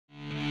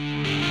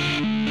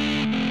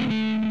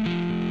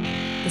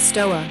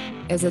Stoa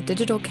is a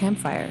digital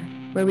campfire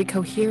where we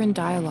cohere in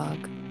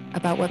dialogue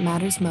about what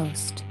matters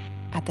most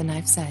at the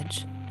knife's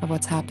edge of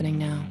what's happening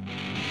now.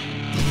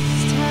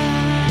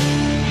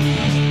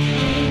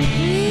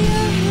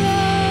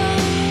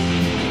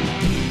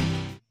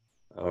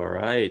 All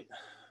right.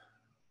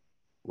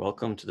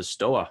 Welcome to the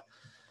Stoa.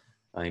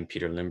 I'm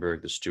Peter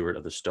Limberg, the steward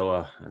of the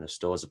Stoa, and the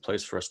Stoa is a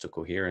place for us to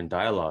cohere in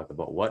dialogue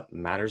about what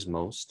matters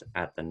most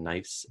at the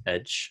knife's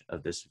edge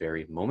of this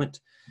very moment.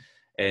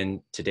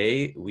 And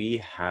today we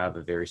have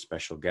a very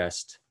special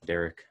guest,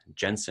 Derrick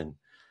Jensen.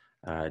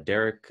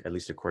 Derrick, at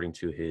least according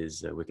to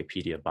his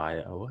Wikipedia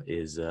bio,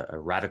 is a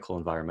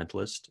radical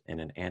environmentalist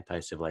and an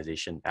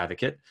anti-civilization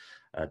advocate.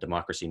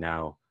 Democracy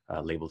Now!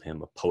 Labeled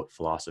him a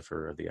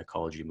poet-philosopher of the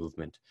ecology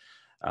movement.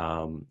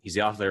 He's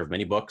the author of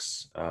many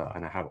books,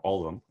 and I have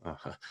all of them.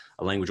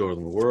 A Language Over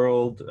the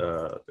World,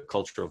 The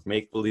Culture of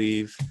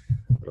Make-Believe.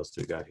 What else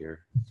do we got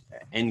here?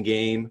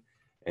 Endgame,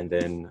 and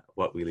then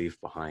What We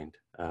Leave Behind.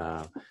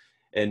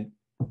 And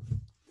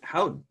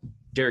how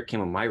Derrick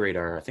came on my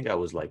radar, I think I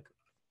was like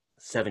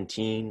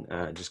 17,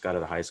 just got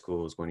out of high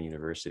school, was going to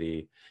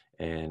university,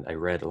 and I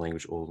read A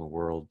Language Over the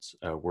World's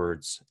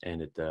words,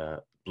 and it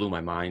blew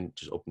my mind,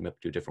 just opened me up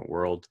to a different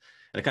world.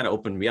 And it kind of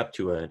opened me up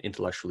to an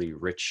intellectually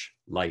rich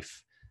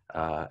life,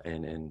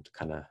 and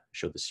kind of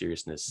showed the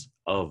seriousness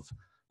of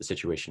the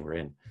situation we're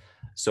in.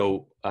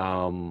 So,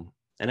 and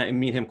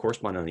me and him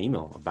corresponded on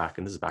email back,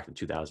 and this is back in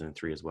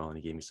 2003 as well, and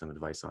he gave me some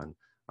advice on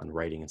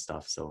writing and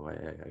stuff, so I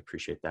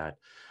appreciate that.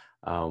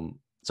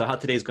 So how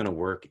today's going to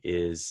work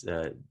is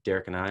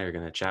Derrick and I are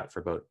going to chat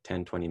for about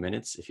 10-20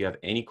 minutes. If you have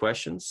any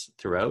questions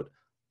throughout,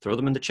 throw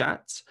them in the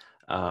chats.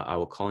 I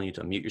will call on you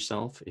to unmute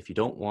yourself. If you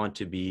don't want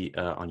to be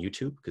on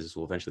YouTube, because this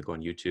will eventually go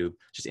on YouTube,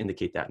 just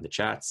indicate that in the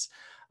chats.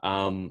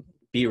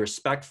 Be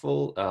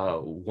respectful,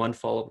 one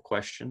follow-up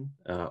question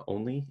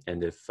only,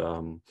 and if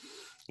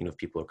if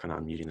people are kind of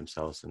unmuting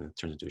themselves and it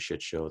turns into a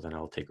shit show, then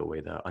I'll take away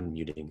the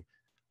unmuting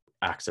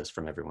access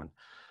from everyone.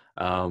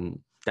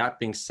 That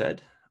being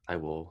said, I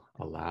will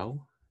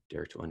allow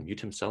Derrick to unmute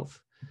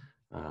himself.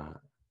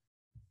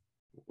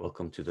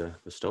 Welcome to the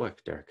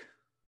Stoic, Derrick.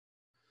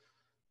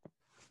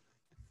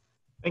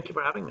 Thank you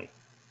for having me.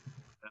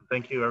 And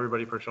thank you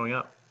everybody for showing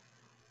up.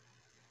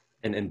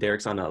 And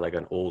Derrick's on like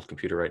an old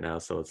computer right now,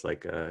 so it's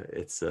like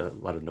it's a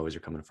lot of noise are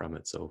coming from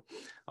it. So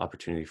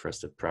opportunity for us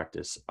to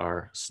practice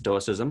our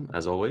stoicism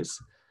as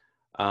always.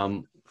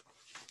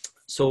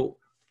 So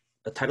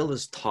the title of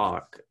this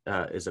talk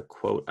is a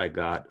quote I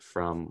got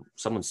from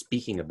someone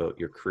speaking about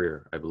your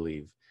career, I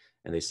believe.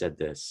 And they said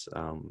this,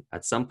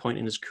 at some point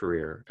in his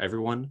career,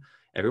 everyone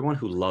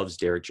who loves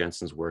Derrick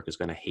Jensen's work is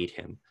going to hate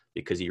him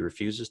because he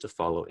refuses to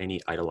follow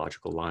any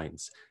ideological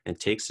lines and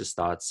takes his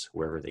thoughts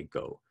wherever they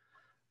go.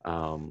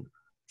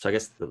 So I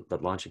guess the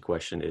launching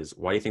question is,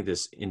 why do you think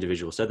this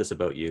individual said this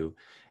about you?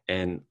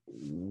 And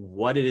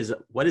what is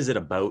it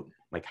about,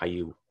 like, how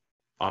you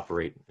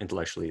operate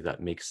intellectually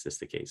that makes this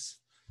the case?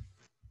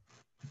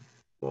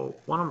 Well,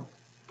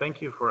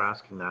 thank you for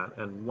asking that.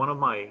 And one of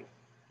my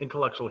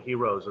intellectual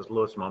heroes is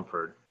Lewis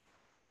Mumford.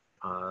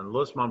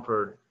 Lewis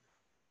Mumford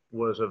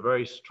was a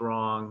very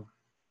strong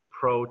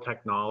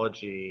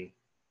pro-technology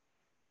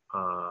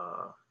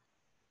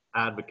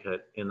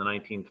advocate in the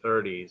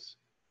 1930s.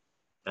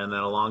 And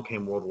then along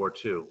came World War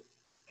II,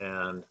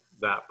 and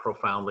that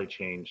profoundly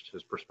changed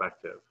his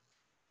perspective.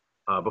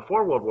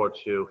 Before World War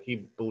II,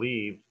 he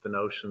believed the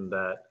notion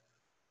that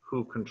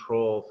who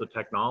controls the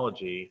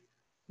technology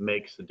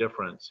makes the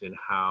difference in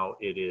how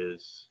it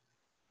is,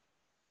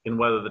 in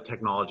whether the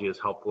technology is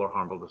helpful or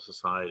harmful to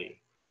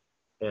society.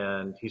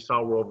 And he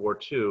saw World War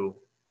II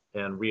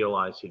and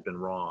realized he'd been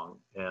wrong.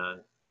 And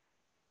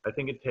I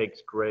think it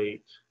takes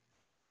great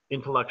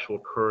intellectual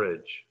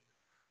courage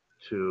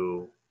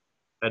to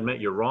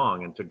admit you're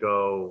wrong and to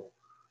go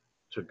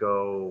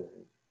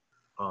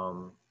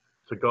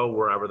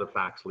wherever the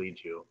facts lead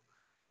you.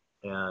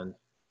 And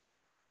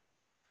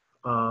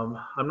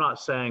I'm not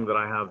saying that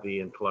I have the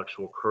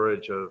intellectual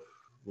courage of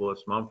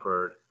Lewis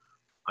Mumford.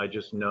 I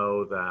just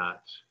know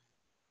that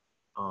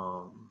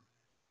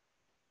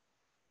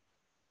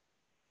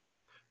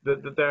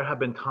that there have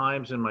been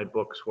times in my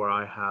books where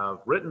I have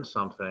written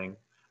something,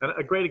 and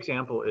a great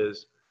example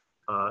is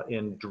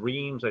in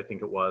Dreams, I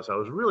think it was. I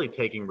was really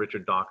taking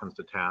Richard Dawkins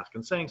to task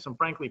and saying some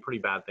frankly pretty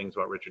bad things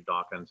about Richard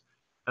Dawkins.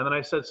 And then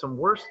I said some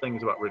worse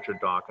things about Richard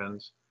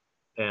Dawkins,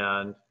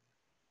 and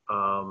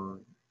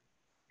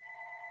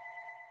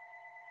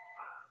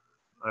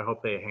I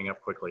hope they hang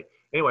up quickly.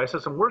 Anyway, I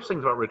said some worse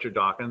things about Richard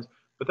Dawkins,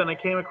 but then I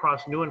came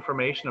across new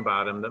information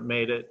about him that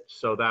made it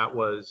so that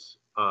was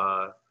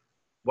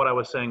what I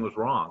was saying was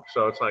wrong.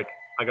 So it's like,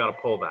 I got to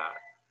pull that.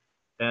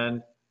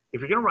 And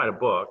if you're going to write a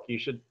book, you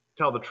should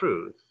tell the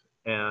truth.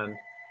 And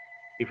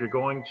if you're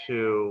going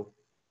to,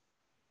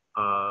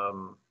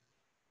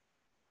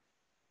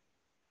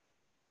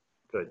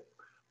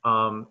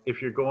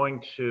 if you're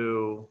going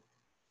to,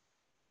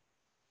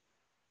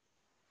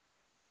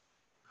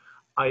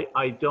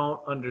 I don't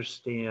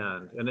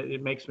understand, and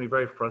it makes me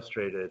very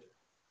frustrated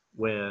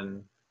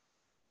when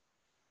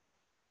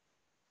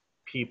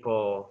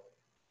people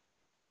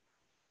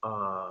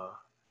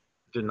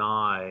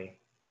deny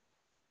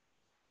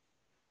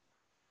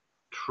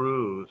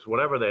truths,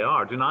 whatever they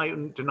are,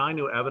 deny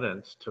new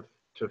evidence to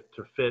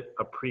fit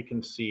a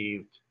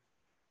preconceived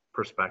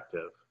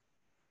perspective.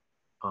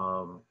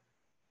 I'm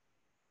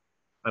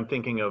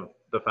thinking of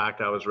the fact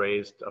I was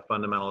raised a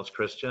fundamentalist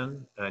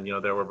Christian, and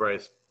there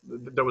was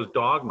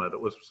dogma that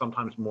was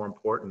sometimes more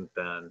important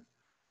than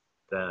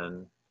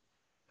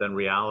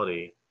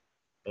reality,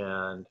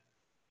 and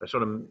I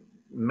sort of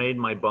made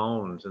my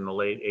bones in the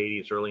late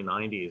 80s, early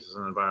 90s as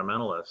an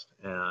environmentalist.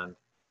 And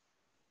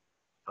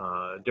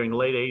during the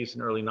late 80s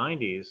and early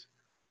 90s,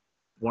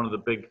 one of the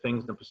big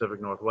things in the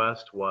Pacific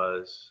Northwest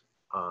was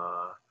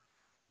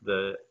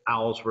the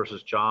owls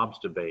versus jobs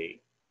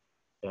debate.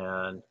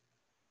 And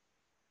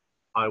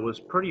I was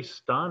pretty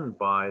stunned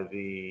by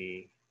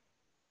the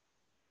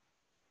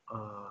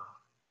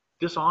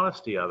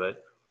dishonesty of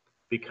it,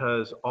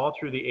 because all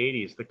through the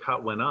 80s, the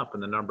cut went up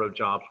and the number of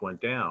jobs went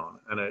down.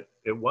 And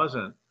it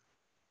wasn't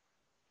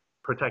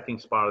protecting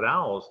spotted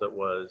owls that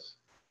was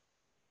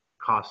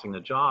costing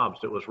the jobs.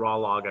 It was raw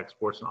log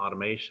exports and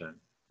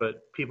automation.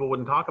 But people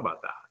wouldn't talk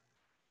about that.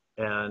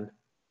 And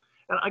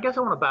I guess I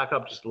want to back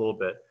up just a little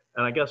bit.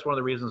 And I guess one of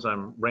the reasons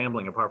I'm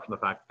rambling, apart from the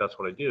fact that that's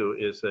what I do,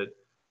 is that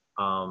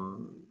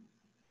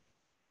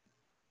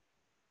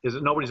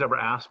nobody's ever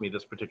asked me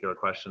this particular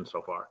question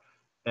so far.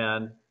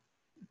 And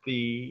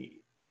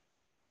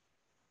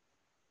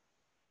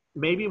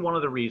maybe one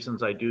of the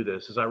reasons I do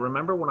this is I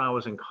remember when I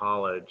was in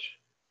college,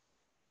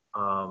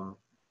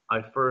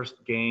 I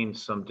first gained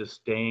some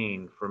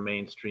disdain for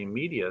mainstream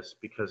media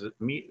because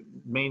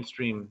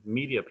mainstream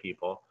media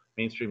people,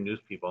 mainstream news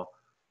people,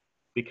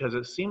 because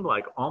it seemed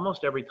like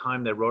almost every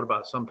time they wrote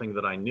about something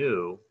that I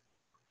knew,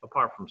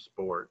 apart from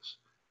sports,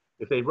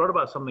 if they wrote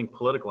about something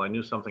political I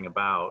knew something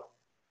about,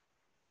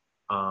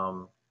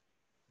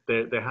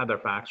 they had their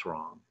facts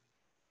wrong.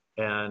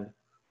 And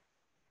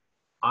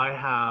I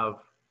have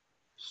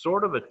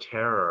sort of a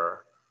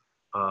terror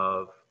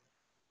of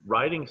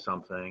writing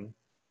something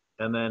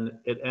and then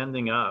it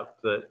ending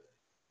up that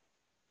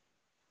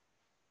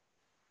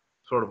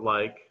sort of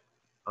like,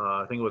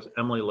 I think it was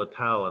Emily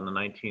Littell in the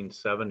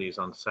 1970s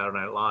on Saturday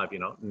Night Live,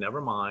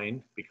 never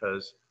mind,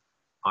 because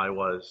I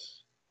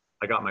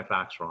got my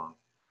facts wrong.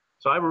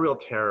 So I have a real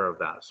terror of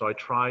that. So I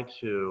try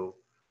to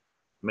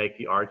make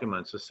the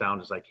arguments as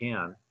sound as I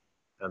can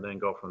and then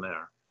go from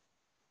there.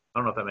 I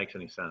don't know if that makes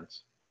any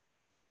sense.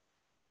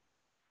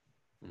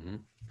 Mm-hmm.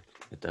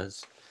 It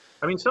does.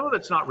 I mean, some of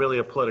it's not really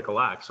a political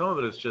act. Some of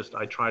it is just,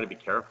 I try to be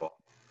careful.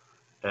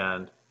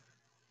 And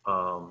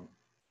I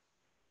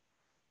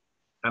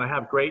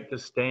have great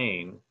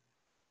disdain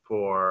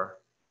for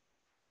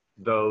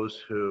those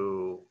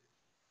who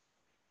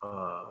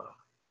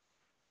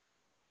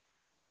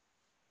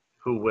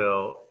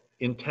will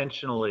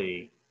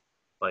intentionally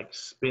like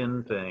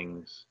spin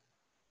things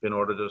in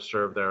order to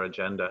serve their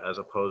agenda, as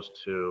opposed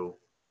to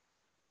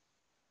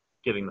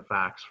getting the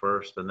facts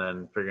first and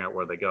then figuring out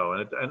where they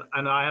go.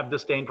 And I have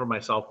disdain for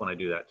myself when I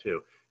do that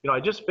too.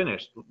 I just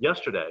finished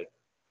yesterday.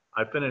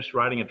 I finished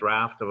writing a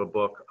draft of a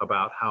book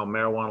about how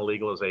marijuana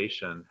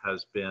legalization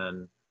has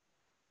been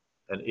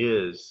and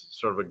is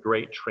sort of a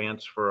great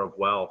transfer of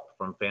wealth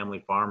from family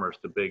farmers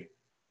to big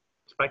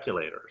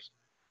speculators.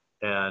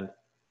 And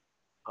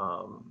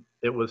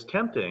it was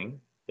tempting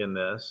in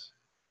this,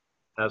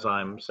 as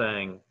I'm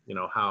saying,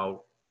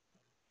 how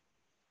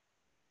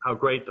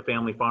great the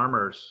family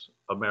farmers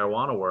of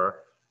marijuana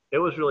were. It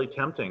was really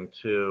tempting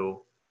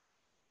to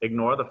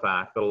ignore the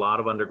fact that a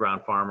lot of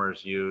underground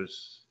farmers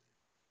use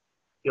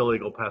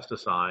illegal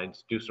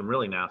pesticides, do some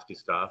really nasty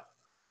stuff,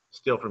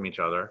 steal from each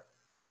other.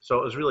 So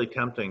it was really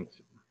tempting,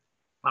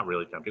 not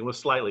really tempting, it was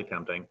slightly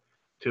tempting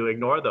to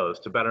ignore those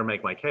to better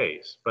make my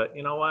case. But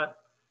you know what?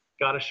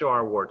 Got to show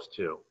our warts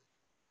too.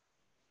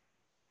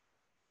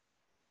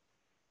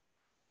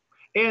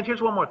 And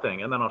here's one more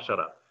thing, and then I'll shut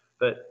up.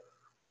 That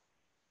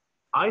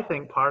I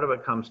think part of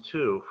it comes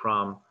too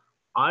from,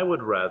 I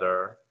would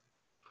rather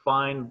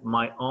find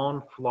my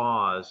own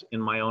flaws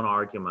in my own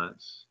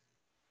arguments,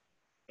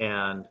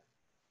 and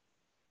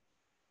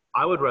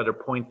I would rather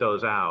point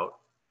those out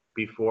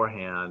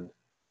beforehand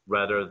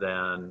rather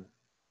than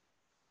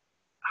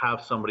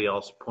have somebody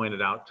else point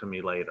it out to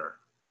me later.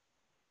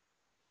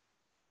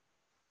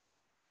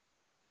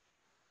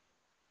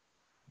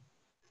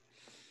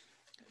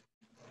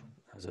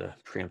 As a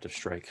preemptive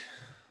strike.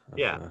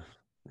 Yeah.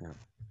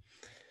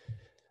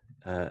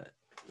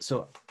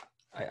 So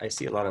I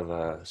see a lot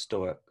of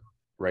Stoa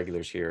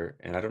regulars here,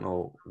 and I don't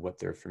know what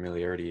their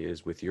familiarity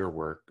is with your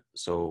work.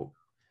 So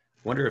I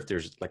wonder if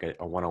there's like a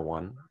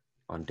 101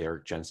 on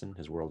Derrick Jensen,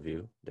 his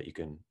worldview, that you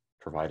can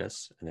provide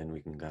us, and then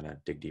we can kind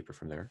of dig deeper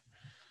from there.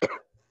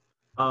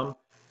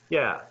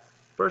 Yeah.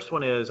 First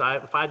one is,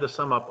 if I had to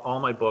sum up all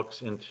my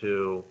books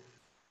into,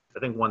 I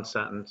think, one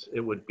sentence, it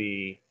would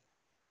be,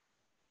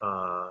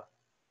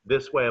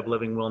 this way of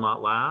living will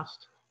not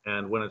last.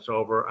 And when it's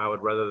over, I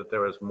would rather that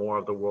there is more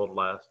of the world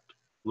left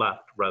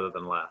rather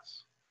than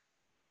less.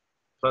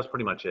 So that's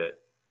pretty much it.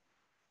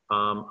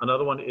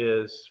 Another one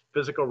is,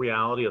 physical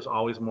reality is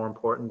always more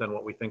important than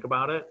what we think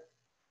about it.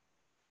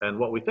 And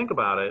what we think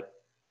about it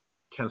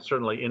can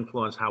certainly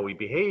influence how we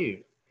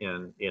behave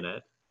in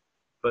it,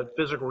 but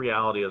physical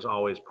reality is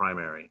always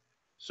primary.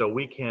 So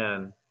we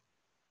can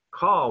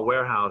call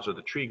Weyerhaeuser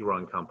the tree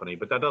growing company,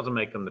 but that doesn't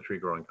make them the tree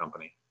growing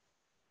company.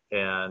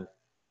 And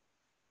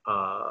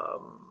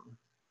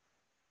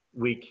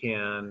we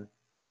can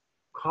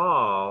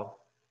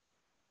call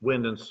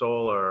wind and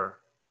solar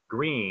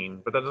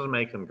green, but that doesn't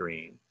make them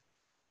green.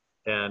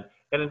 And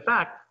in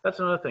fact, that's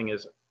another thing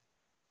is,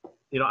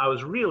 you know, I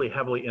was really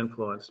heavily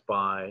influenced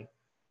by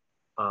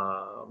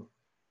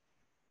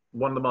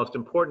one of the most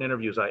important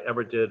interviews I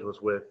ever did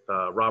was with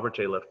Robert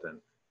J. Lifton.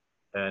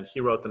 And he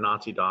wrote The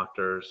Nazi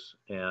Doctors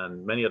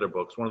and many other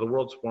books, one of the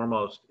world's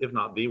foremost, if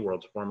not the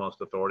world's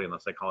foremost authority on the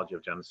psychology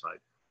of genocide.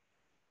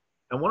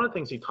 And one of the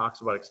things he talks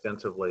about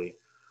extensively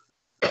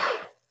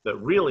that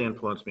really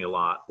influenced me a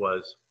lot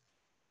was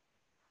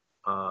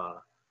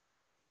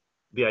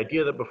the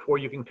idea that before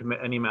you can commit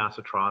any mass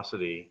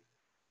atrocity,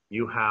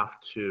 you have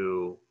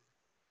to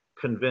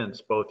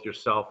convince both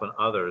yourself and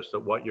others that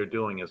what you're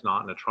doing is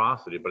not an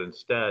atrocity, but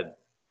instead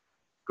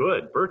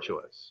good,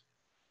 virtuous.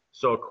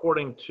 So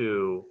according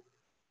to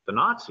the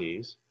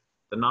Nazis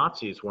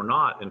were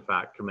not, in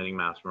fact, committing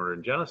mass murder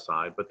and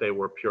genocide, but they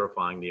were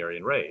purifying the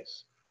Aryan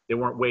race. They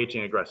weren't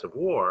waging aggressive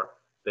war.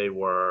 They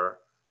were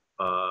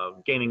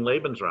gaining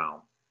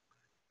Lebensraum.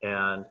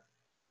 And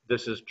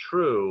this is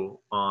true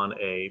on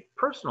a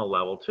personal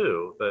level,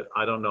 too, that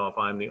I don't know if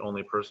I'm the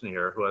only person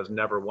here who has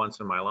never once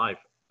in my life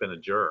been a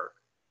jerk.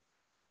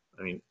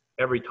 I mean,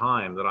 every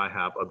time that I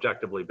have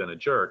objectively been a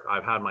jerk,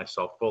 I've had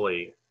myself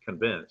fully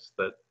convinced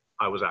that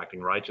I was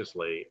acting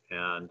righteously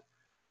and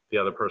the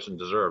other person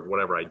deserved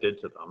whatever I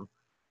did to them.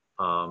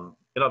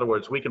 In other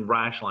words, we can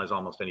rationalize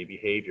almost any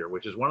behavior,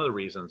 which is one of the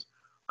reasons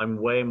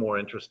I'm way more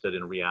interested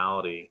in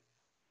reality.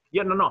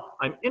 Yeah, no,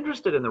 I'm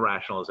interested in the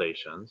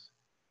rationalizations,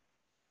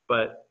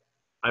 but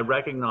I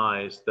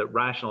recognize that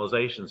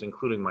rationalizations,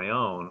 including my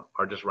own,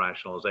 are just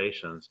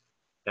rationalizations.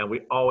 And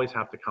we always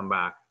have to come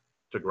back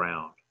to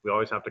ground. We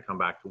always have to come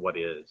back to what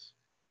is.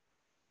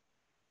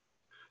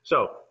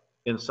 So,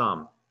 in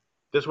sum,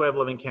 this way of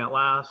living can't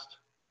last,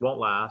 won't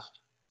last.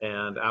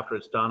 And after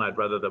it's done, I'd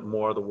rather that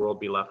more of the world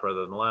be left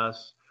rather than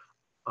less.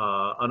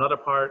 Another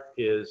part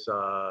is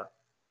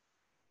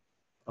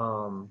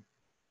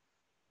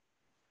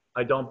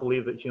I don't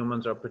believe that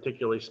humans are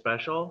particularly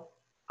special.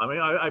 I mean,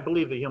 I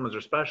believe that humans are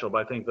special,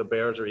 but I think the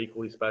bears are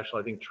equally special.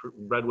 I think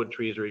redwood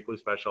trees are equally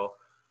special.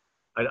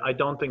 I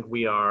don't think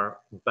we are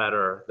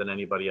better than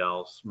anybody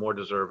else, more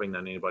deserving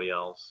than anybody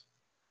else.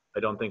 I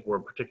don't think we're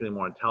particularly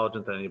more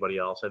intelligent than anybody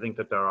else. I think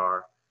that there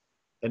are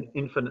an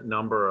infinite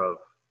number of,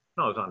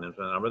 no, it's not an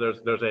infinite number.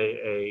 There's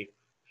a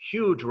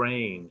huge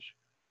range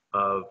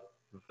of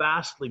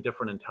vastly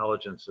different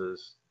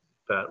intelligences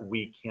that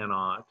we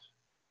cannot,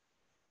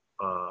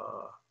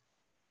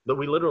 that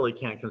we literally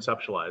can't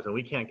conceptualize. And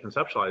we can't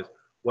conceptualize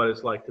what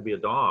it's like to be a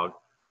dog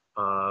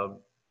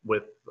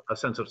with a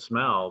sense of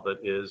smell that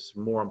is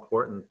more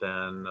important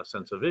than a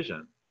sense of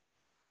vision.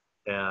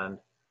 And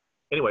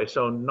anyway,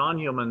 so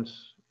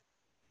non-humans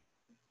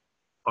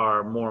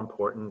are more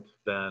important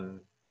than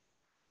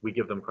we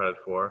give them credit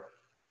for.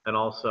 And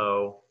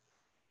also,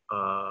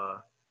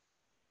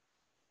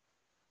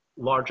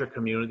 larger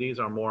communities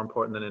are more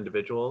important than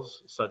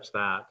individuals, such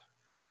that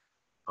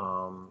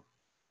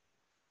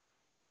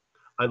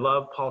I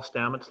love Paul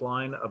Stamets'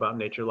 line about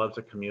nature loves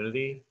a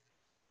community,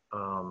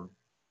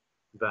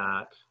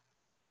 that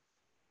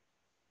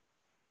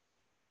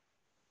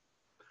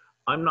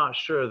I'm not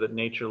sure that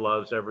nature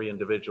loves every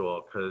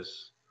individual,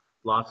 because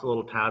lots of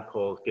little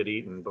tadpoles get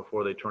eaten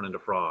before they turn into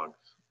frogs.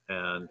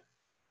 And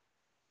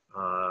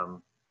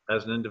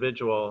as an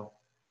individual,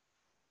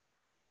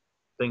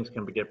 things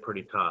can get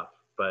pretty tough,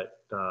 but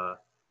the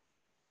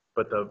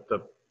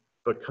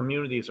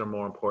communities are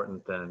more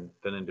important than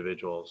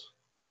individuals,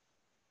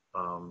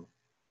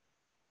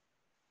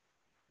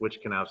 which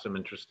can have some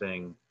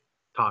interesting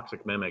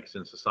toxic mimics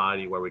in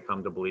society, where we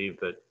come to believe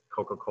that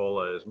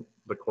Coca-Cola is,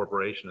 the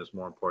corporation, is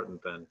more important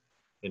than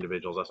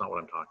individuals. That's not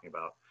what I'm talking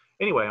about.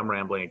 Anyway, I'm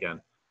rambling again.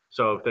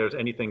 So if there's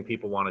anything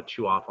people want to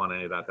chew off on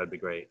any of that, that'd be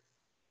great.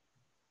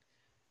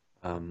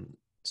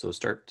 So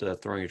start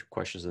throwing your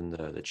questions in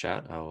the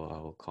chat.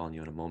 I'll call on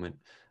you in a moment.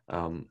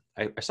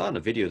 I saw in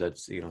a video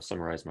that's,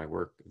 summarized my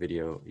work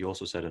video. You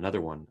also said another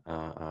one,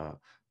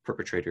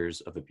 perpetrators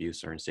of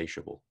abuse are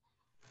insatiable.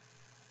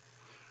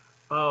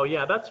 Oh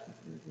yeah, that's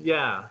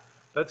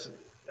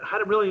had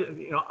a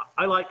really,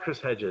 I like Chris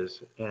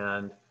Hedges,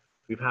 and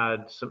we've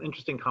had some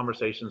interesting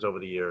conversations over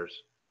the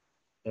years.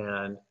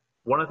 And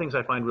one of the things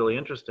I find really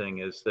interesting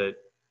is that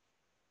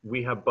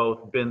we have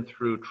both been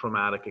through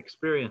traumatic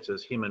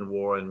experiences, him in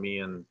war and me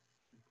in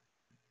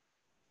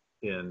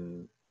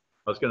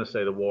I was going to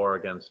say the war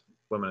against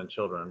women and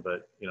children,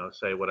 but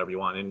say whatever you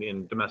want,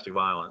 in domestic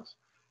violence.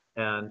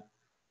 And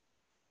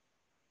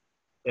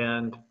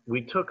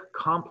we took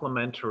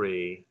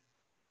complementary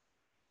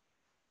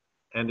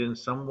and in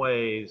some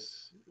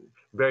ways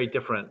very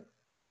different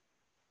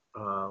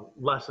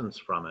lessons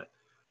from it.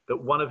 That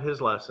one of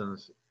his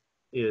lessons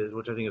is,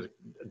 which I think is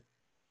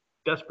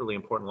desperately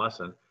important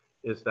lesson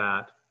is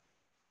that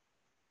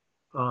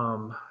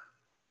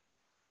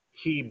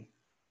he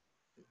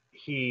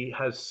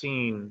has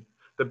seen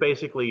that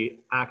basically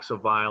acts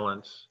of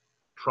violence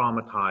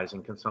traumatize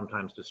and can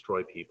sometimes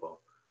destroy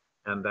people,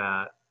 and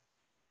that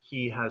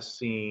he has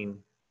seen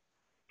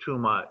too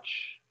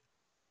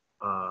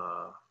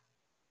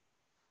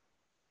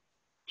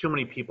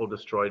many people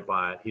destroyed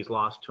by it. He's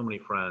lost too many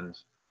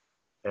friends,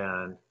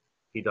 and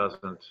he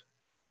doesn't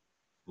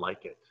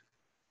like it.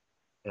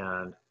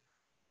 And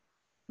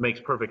makes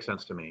perfect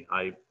sense to me.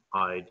 I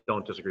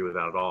don't disagree with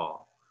that at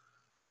all.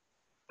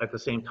 At the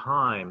same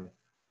time,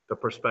 the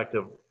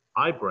perspective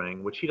I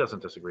bring, which he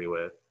doesn't disagree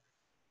with,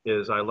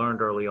 is I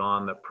learned early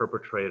on that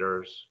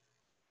perpetrators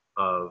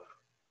of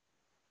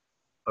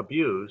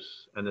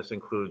abuse, and this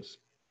includes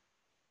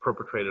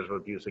perpetrators of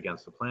abuse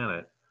against the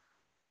planet,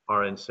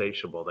 are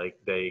insatiable.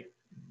 They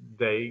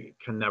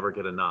can never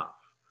get enough,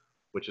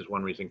 which is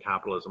one reason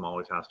capitalism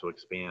always has to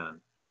expand.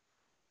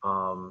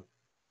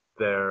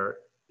 There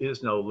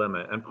is no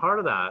limit. And part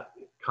of that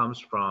comes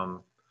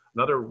from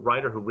another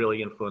writer who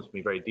really influenced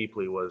me very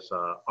deeply was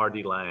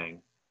R.D.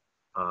 Laing.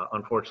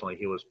 Unfortunately,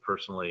 he was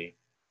personally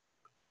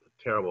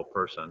a terrible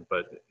person,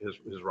 but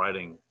his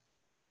writing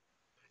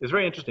is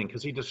very interesting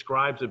because he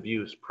describes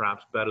abuse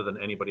perhaps better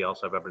than anybody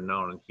else I've ever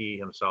known, and he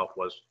himself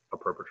was a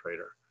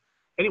perpetrator.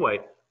 Anyway,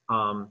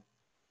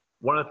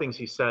 one of the things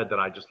he said that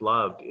I just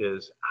loved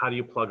is, how do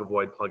you plug a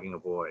void plugging a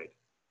void?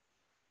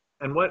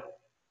 And what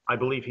I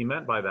believe he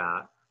meant by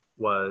that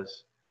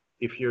was,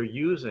 if you're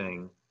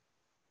using,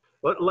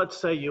 let's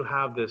say you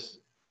have this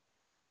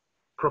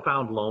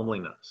profound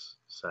loneliness,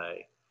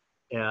 say,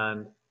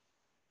 and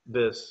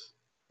this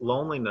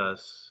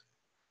loneliness,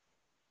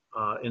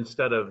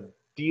 instead of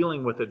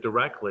dealing with it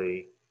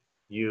directly,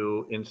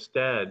 you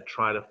instead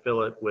try to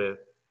fill it with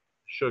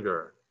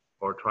sugar,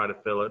 or try to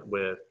fill it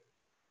with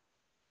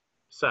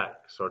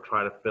sex, or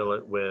try to fill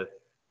it with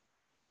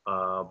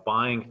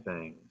buying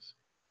things.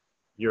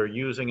 You're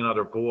using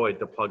another void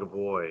to plug a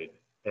void.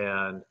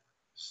 And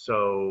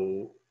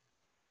so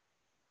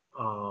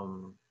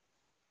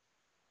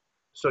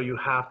you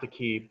have to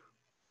keep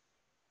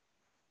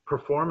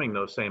performing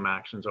those same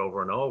actions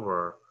over and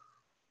over,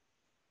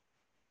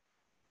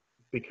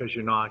 because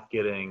you're not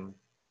filling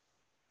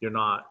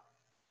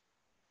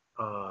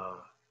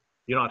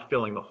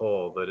the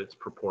hole that it's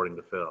purporting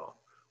to fill,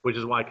 which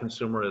is why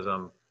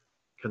consumerism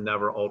can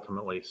never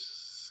ultimately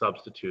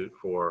substitute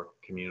for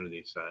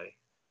community, say.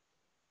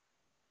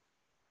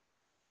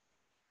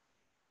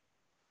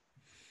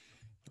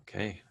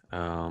 Okay,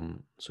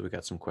 so we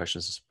got some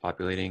questions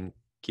populating.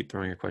 Keep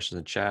throwing your questions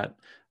in chat.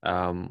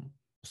 We'll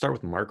start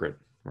with Margaret.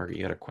 Margaret,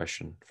 you had a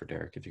question for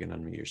Derrick, if you can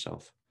unmute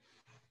yourself.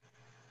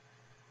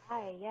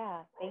 Hi,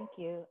 yeah, thank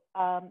you.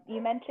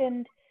 You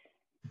mentioned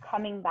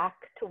coming back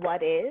to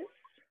what is,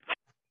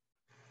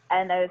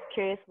 and I was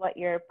curious what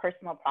your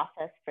personal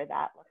process for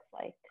that looks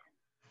like.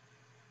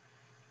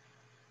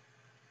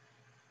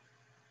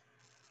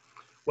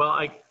 Well,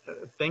 I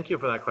thank you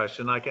for that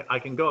question. I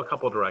can go a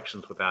couple of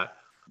directions with that.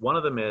 One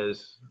of them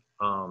is,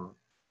 my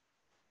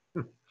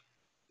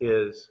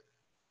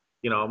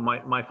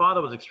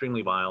father was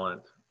extremely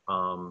violent.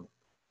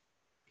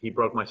 He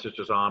broke my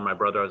sister's arm. My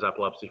brother has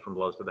epilepsy from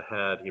blows to the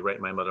head. He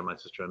raped my mother, my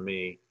sister, and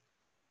me.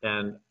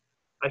 And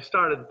I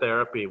started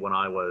therapy when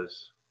I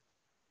was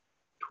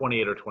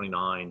 28 or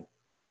 29.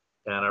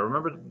 And I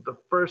remember the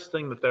first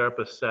thing the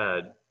therapist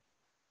said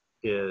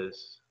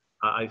is,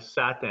 I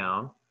sat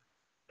down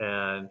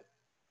and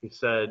he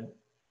said,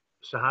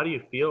 "So how do you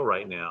feel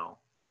right now?"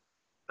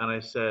 And I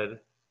said,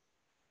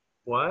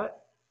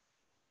 "What?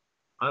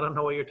 I don't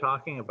know what you're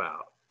talking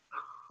about."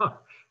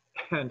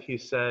 And he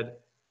said,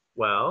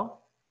 "Well,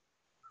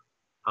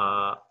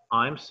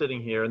 I'm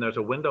sitting here and there's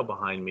a window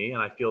behind me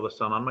and I feel the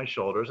sun on my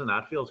shoulders and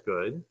that feels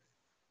good.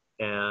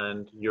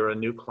 And you're a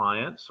new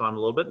client, so I'm a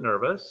little bit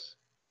nervous."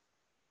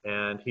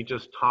 And he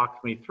just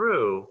talked me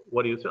through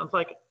what he was doing. It's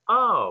like,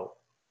 oh,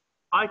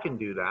 I can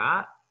do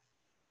that.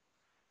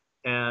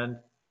 And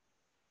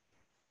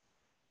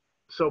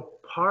so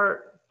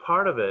part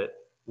of it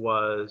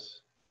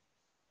was,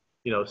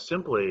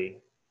 simply,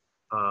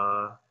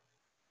 one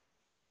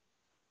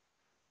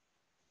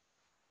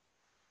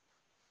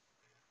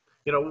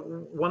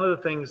of the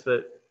things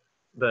that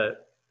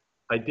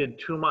I did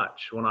too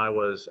much when I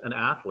was an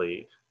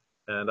athlete,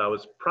 and I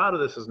was proud of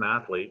this as an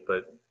athlete,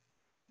 but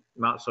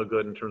not so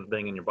good in terms of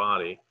being in your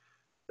body,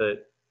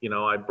 that,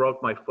 I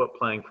broke my foot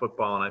playing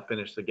football and I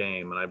finished the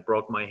game, and I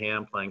broke my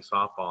hand playing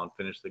softball and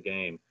finished the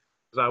game,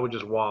 because I would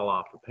just wall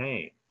off the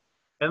pain.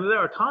 And there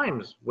are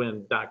times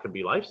when that could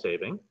be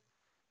life-saving,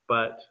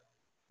 but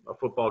a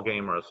football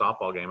game or a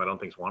softball game, I don't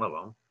think is one of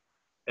them.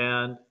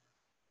 And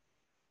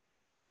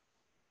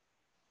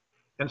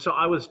so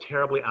I was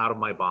terribly out of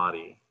my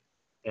body.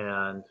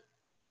 And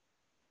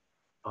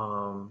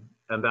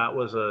that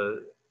was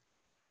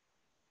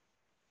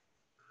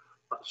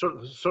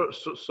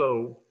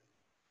so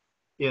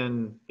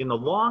in the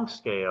long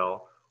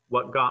scale,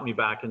 what got me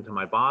back into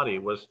my body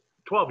was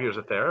 12 years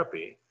of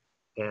therapy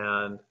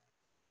and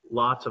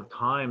lots of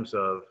times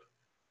of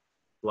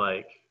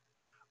like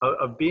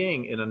of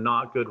being in a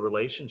not good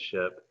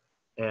relationship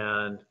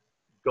and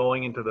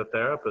going into the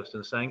therapist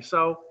and saying,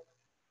 so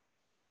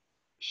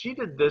she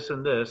did this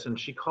and this, and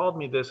she called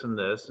me this and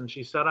this, and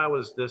she said I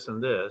was this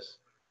and this,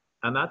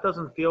 and that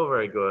doesn't feel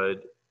very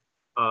good.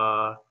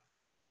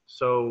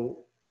 So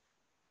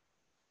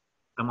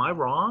am I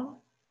wrong?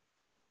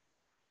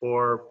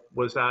 Or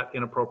was that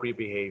inappropriate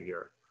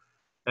behavior?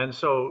 And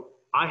so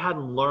I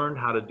hadn't learned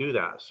how to do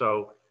that.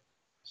 So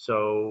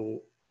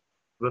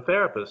the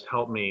therapist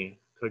helped me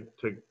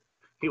to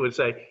he would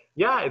say,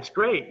 yeah, it's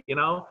great. You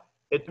know,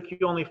 it took you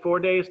only 4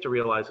 days to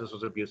realize this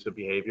was abusive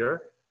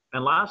behavior.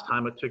 And last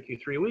time it took you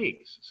 3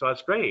 weeks. So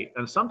that's great.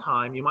 And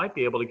sometime you might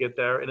be able to get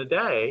there in a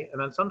day.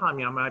 And then sometime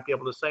you might be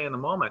able to say in the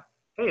moment,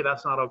 hey,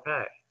 that's not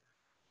okay.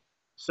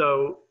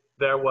 So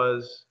there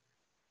was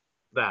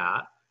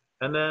that.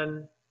 And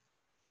then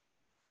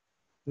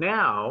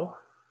now,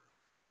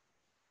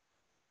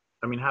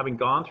 I mean, having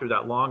gone through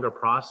that longer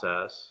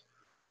process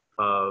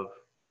of,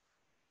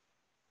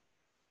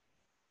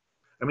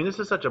 I mean, this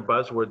is such a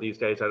buzzword these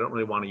days, I don't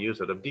really want to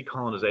use it, of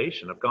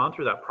decolonization. I've gone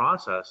through that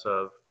process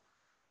of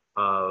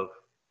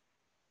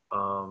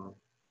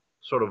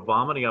sort of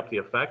vomiting up the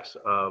effects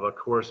of a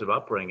coercive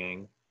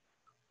upbringing.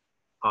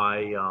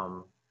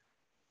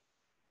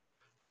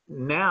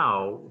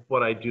 Now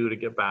what I do to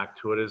get back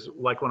to it is,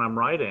 like when I'm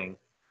writing,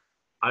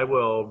 I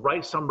will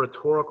write some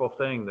rhetorical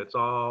thing that's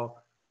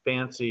all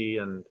fancy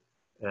and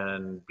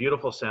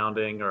beautiful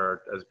sounding,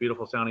 or as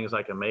beautiful sounding as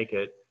I can make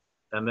it.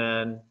 And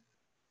then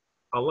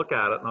I'll look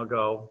at it and I'll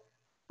go,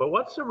 but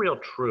what's the real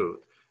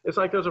truth? It's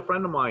like there's a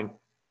friend of mine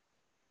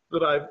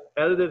that I've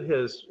edited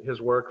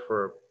his work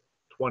for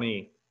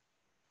 20,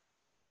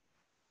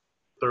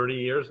 30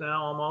 years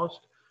now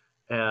almost.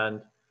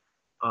 And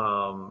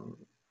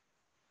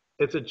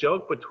it's a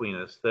joke between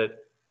us that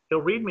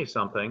he'll read me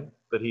something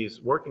that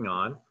he's working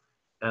on,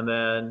 and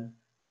then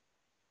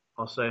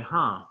I'll say,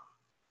 huh,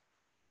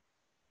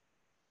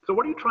 so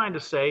what are you trying to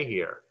say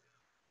here?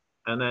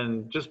 And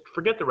then just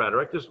forget the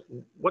rhetoric, just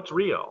what's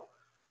real?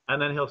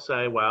 And then he'll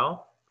say,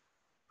 well,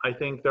 I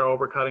think they're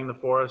overcutting the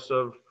forests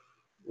of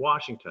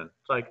Washington.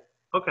 It's like,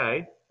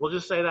 okay, we'll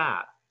just say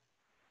that.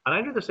 And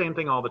I do the same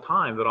thing all the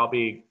time, that I'll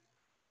be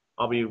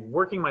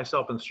working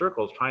myself in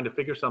circles trying to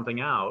figure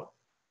something out.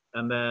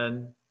 And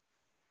then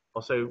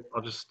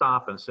I'll just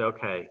stop and say,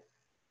 okay,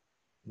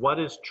 what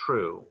is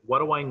true? What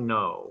do I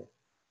know?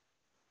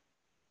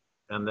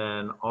 And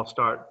then I'll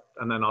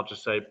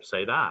just say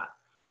that.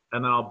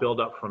 And then I'll build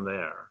up from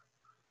there.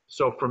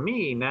 So for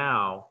me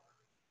now,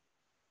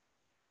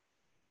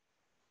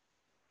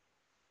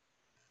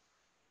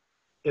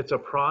 it's a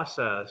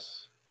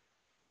process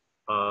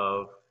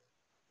of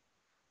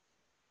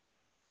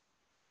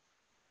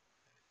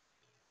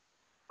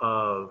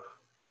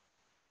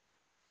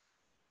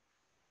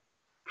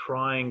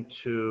trying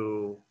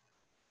to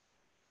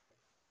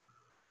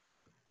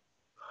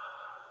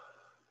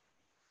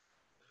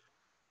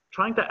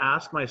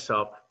ask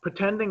myself,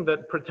 pretending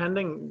that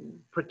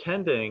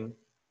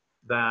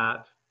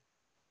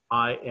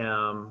I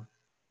am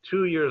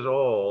 2 years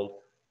old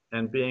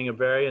and being a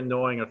very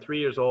annoying, or 3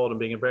 years old and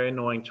being a very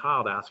annoying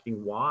child,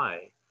 asking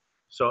why.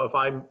 So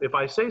if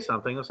I say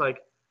something, it's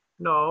like,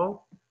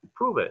 no,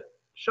 prove it,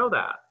 show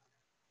that.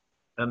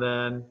 And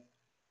then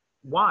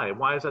why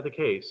is that the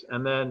case?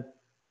 And then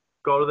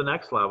go to the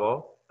next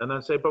level and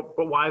then say, but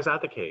why is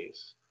that the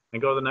case?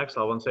 And go to the next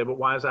level and say, but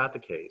why is that the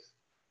case?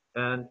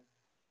 And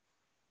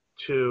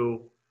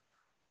to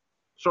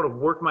sort of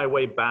work my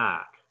way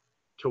back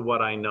to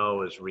what I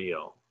know is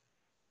real.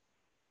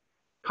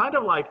 Kind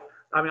of like,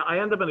 I mean, I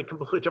end up in a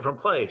completely different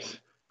place,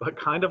 but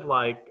kind of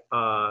like,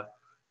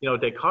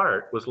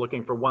 Descartes was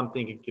looking for one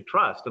thing he could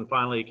trust, and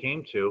finally he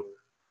came to,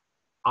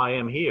 I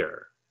am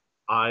here.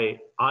 I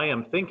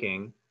am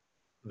thinking,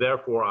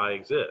 therefore I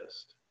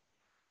exist.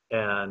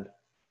 And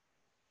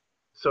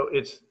so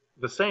it's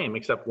the same,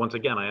 except once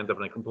again, I end up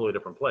in a completely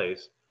different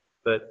place,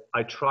 that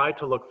I try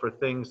to look for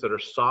things that are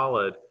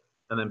solid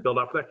and then build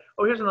up from there.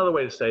 Oh, here's another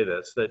way to say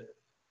this, that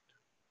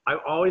I've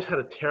always had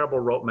a terrible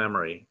rote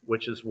memory,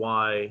 which is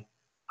why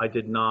I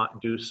did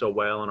not do so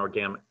well in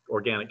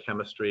organic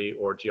chemistry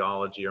or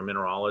geology or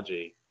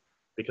mineralogy,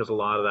 because a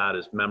lot of that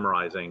is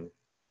memorizing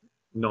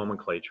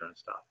nomenclature and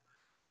stuff.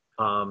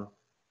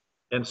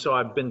 And so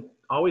I've been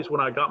always,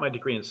 when I got my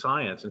degree in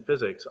science and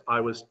physics, I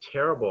was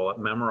terrible at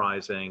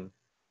memorizing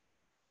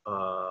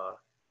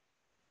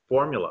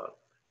formula.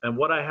 And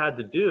what I had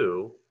to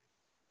do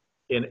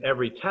in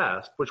every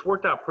test, which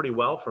worked out pretty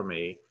well for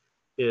me,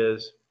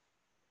 is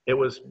it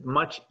was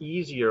much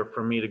easier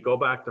for me to go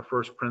back to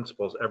first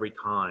principles every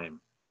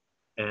time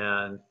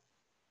and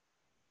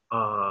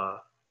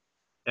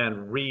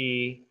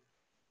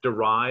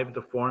re-derive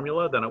the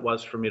formula than it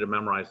was for me to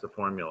memorize the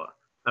formula.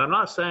 And I'm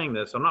not saying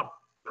this, I'm not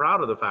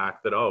proud of the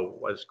fact that, oh,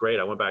 it's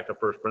great, I went back to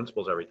first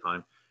principles every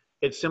time.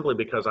 It's simply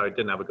because I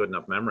didn't have a good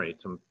enough memory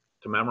to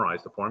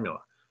memorize the formula.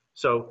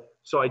 So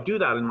I do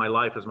that in my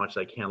life as much as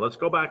I can. Let's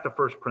go back to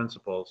first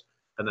principles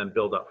and then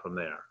build up from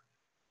there,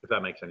 if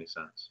that makes any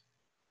sense.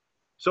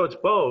 So it's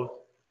both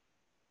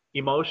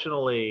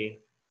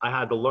emotionally I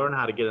had to learn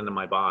how to get into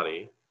my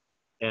body,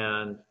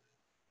 and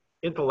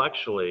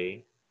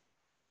intellectually,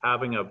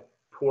 having a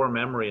poor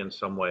memory in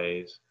some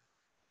ways,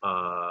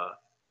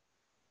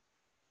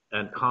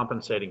 and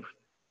compensating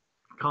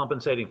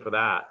for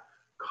that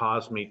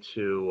caused me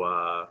to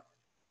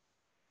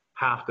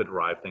have to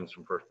derive things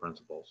from first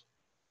principles.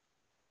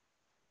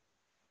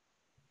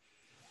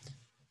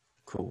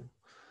 Cool.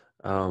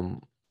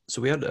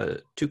 So we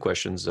had two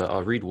questions.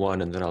 I'll read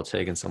one and then I'll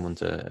tag in someone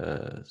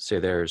to say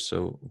theirs.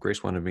 So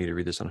Grace wanted me to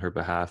read this on her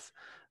behalf.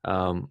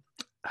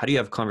 How do you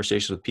have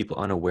conversations with people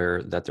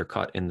unaware that they're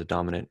caught in the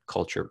dominant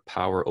culture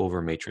power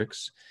over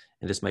matrix?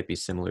 And this might be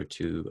similar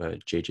to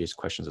JJ's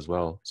questions as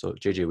well. So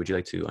JJ, would you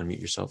like to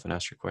unmute yourself and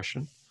ask your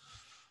question?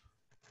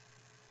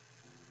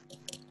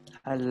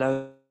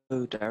 Hello,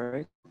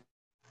 Derrick.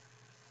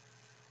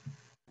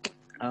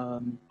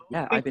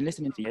 Yeah, I've been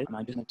listening to you, and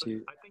I just want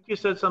to. I think you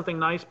said something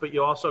nice, but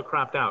you also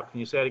crapped out. Can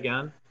you say it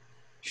again?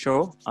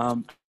 Sure.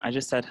 I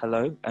just said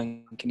hello,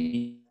 and can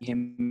you hear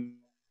me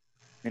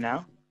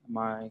now? Am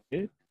I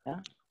good? Yeah.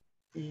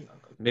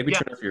 Maybe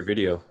turn off your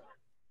video.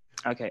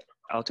 Okay,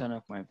 I'll turn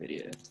off my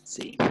video. Let's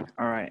see.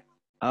 All right.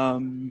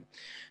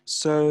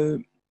 So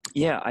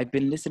yeah, I've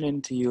been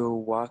listening to your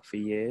work for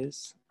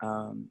years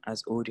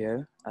as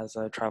audio as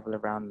I travel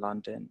around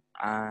London,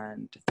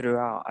 and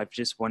throughout I've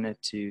just wanted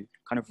to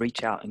kind of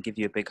reach out and give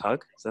you a big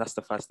hug. So that's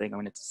the first thing I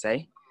wanted to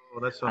say. Oh,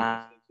 that's so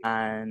nice.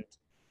 And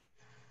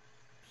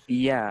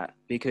yeah,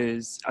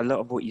 because a lot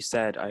of what you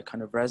said I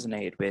kind of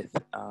resonated with,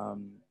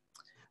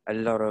 a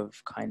lot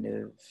of kind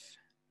of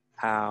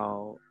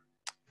how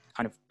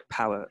kind of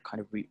power kind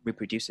of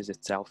reproduces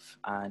itself,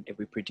 and it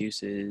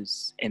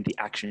reproduces in the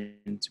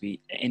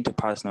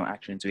interpersonal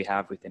actions we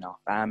have within our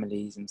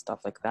families and stuff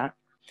like that.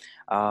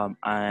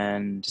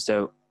 And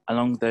so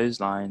along those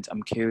lines,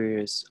 I'm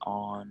curious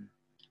on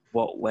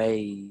what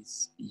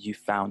ways you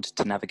found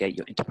to navigate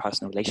your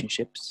interpersonal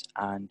relationships,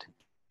 and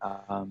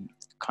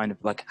kind of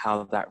like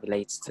how that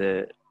relates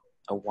to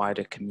a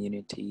wider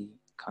community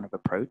kind of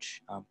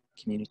approach,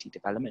 community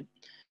development.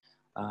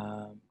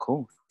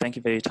 Cool. Thank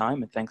you for your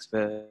time, and thanks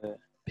for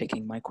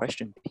picking my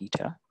question,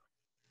 Peter.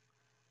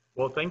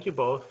 Well, thank you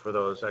both for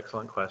those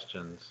excellent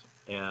questions.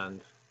 And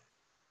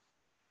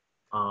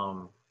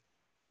I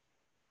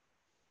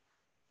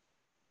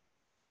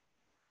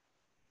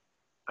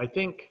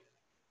think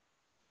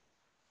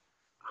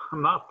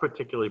I'm not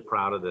particularly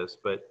proud of this,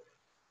 but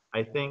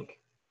I think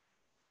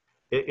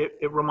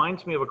it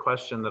reminds me of a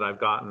question that I've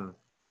gotten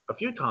a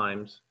few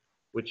times,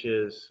 which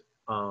is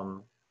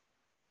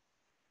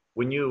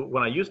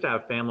when I used to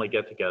have family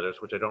get-togethers,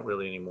 which I don't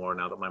really anymore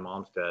now that my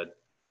mom's dead.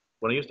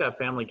 When I used to have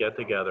family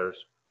get-togethers,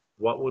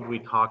 what would we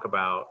talk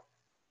about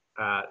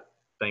at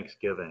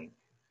Thanksgiving?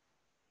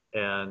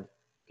 And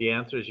the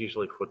answer is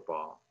usually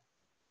football,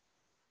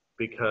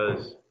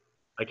 because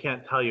I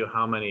can't tell you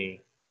how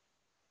many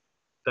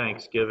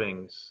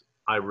Thanksgivings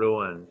I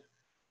ruined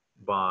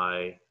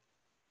by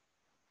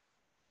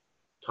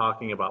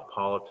talking about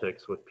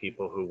politics with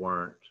people who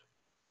weren't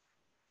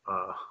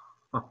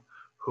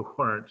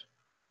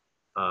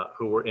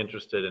who were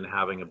interested in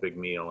having a big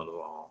meal at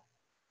all.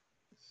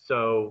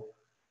 So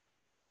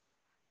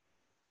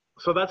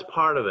that's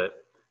part of it.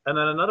 And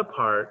then another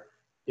part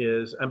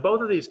is, and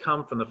both of these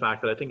come from the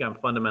fact that I think I'm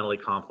fundamentally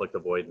conflict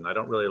avoidant. I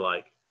don't really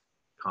like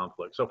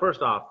conflict. So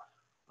first off,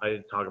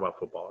 I talk about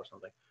football or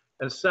something.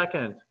 And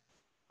second,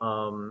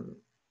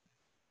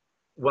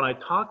 when I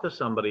talk to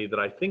somebody that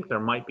I think there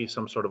might be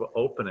some sort of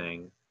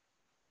opening,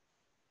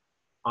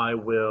 I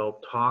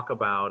will talk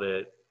about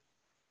it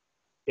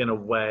in a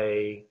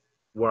way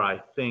where I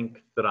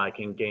think that I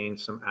can gain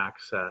some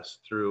access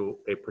through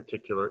a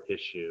particular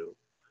issue.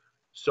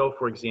 So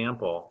for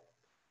example,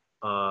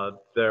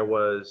 there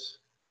was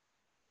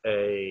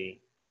a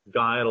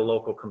guy at a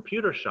local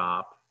computer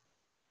shop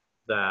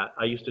that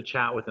I used to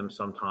chat with him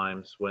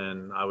sometimes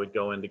when I would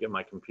go in to get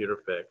my computer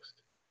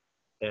fixed.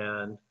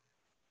 And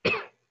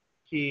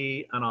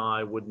he and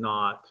I would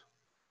not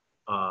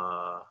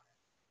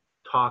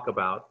talk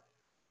about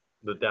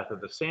the death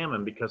of the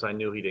salmon because I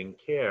knew he didn't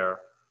care.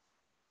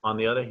 On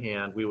the other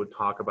hand, we would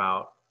talk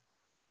about,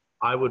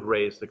 I would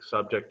raise the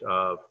subject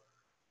of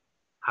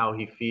how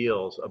he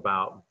feels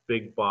about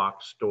big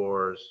box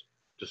stores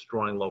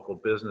destroying local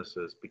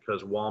businesses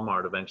because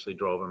Walmart eventually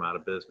drove him out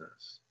of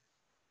business.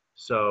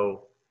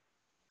 So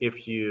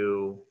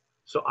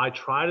I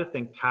try to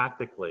think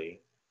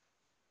tactically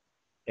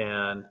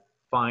and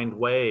find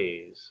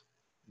ways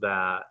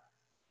that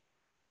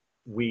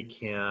we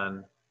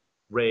can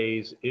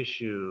raise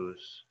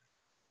issues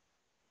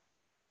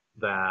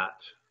that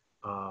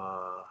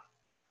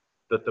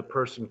the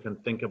person can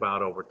think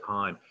about over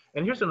time.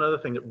 And here's another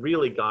thing that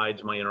really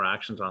guides my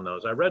interactions on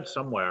those. I read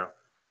somewhere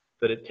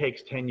that it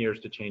takes 10 years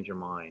to change your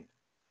mind.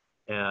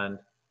 And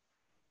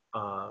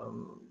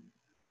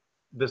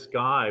this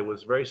guy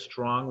was very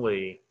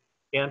strongly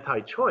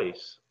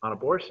anti-choice on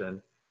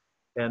abortion.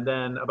 And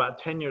then about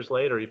 10 years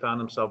later, he found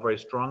himself very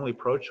strongly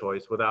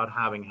pro-choice without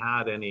having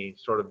had any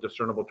sort of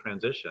discernible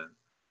transition.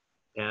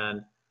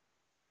 And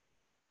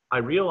I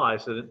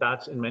realized that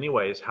that's in many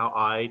ways how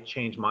I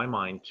changed my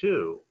mind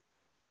too.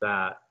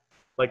 That,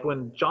 like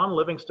when John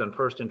Livingston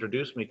first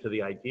introduced me to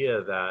the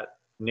idea that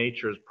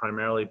nature is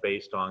primarily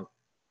based on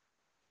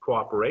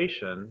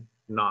cooperation,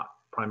 not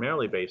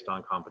primarily based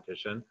on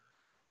competition,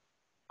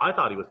 I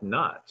thought he was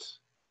nuts.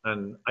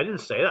 And I didn't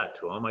say that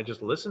to him. I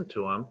just listened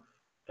to him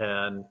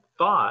and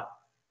thought,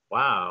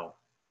 wow,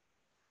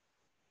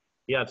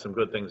 he had some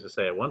good things to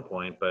say at one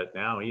point, but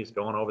now he's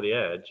going over the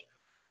edge.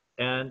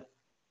 And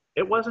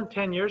it wasn't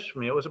 10 years for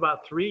me. It was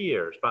about 3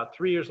 years. About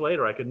 3 years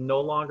later, I could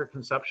no longer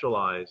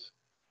conceptualize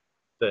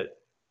that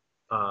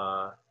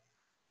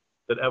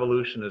that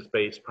evolution is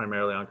based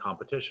primarily on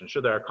competition.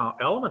 Sure, there are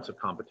elements of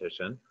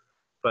competition,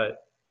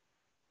 but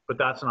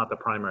that's not the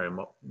primary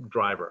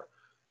driver.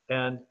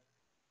 And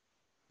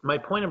my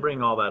point in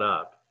bringing all that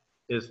up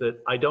is that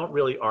I don't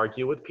really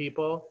argue with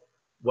people.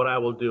 What I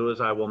will do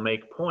is I will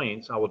make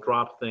points, I will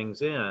drop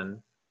things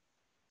in,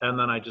 and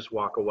then I just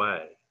walk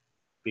away,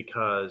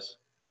 because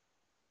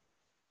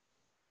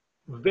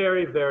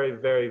very, very,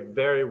 very,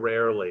 very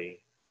rarely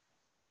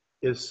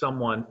is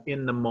someone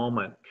in the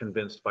moment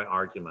convinced by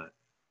argument.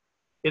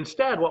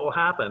 Instead, what will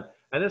happen,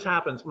 and this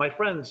happens,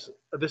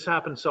 this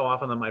happens so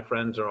often that my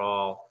friends are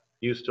all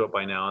used to it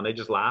by now, and they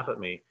just laugh at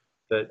me,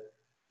 that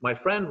my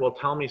friend will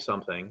tell me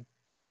something,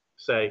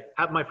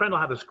 my friend will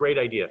have this great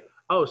idea,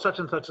 oh, such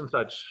and such and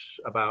such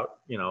about,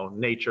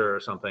 nature or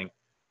something.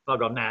 I'll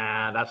go,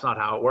 nah, that's not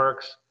how it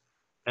works.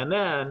 And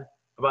then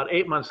about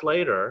 8 months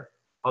later,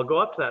 I'll go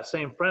up to that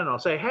same friend and I'll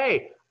say,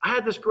 hey, I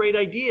had this great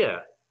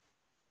idea.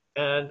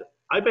 And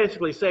I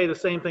basically say the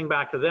same thing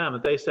back to them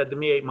that they said to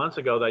me 8 months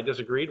ago that I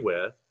disagreed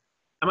with.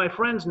 And my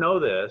friends know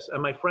this,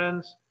 and my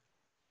friends,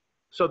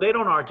 so they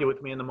don't argue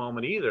with me in the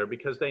moment either,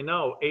 because they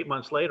know 8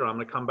 months later I'm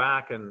going to come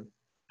back, and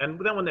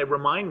then when they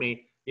remind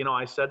me,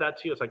 I said that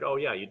to you, it's like, oh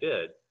yeah, you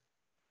did.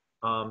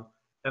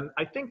 And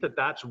I think that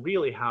that's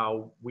really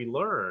how we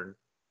learn,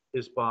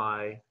 is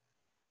by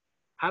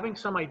having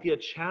some idea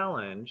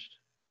challenged.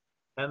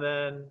 And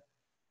then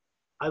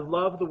I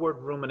love the word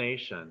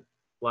rumination.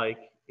 Like,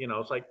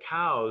 it's like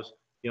cows,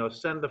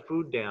 send the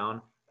food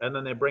down, and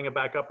then they bring it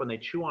back up and they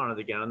chew on it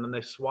again, and then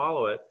they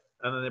swallow it,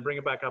 and then they bring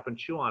it back up and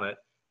chew on it.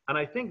 And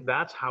I think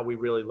that's how we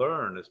really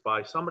learn, is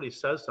by somebody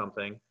says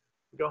something,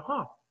 we go,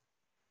 huh.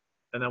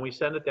 And then we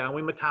send it down,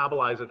 we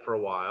metabolize it for a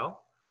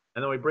while,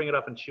 and then we bring it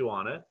up and chew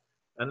on it,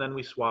 and then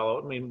we swallow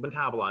it, and we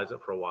metabolize it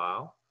for a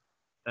while.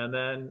 And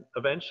then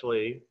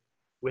eventually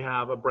we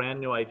have a brand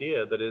new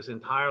idea that is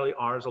entirely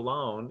ours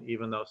alone,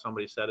 even though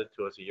somebody said it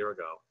to us a year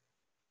ago.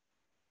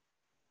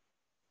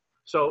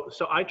 So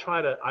I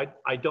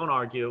don't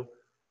argue.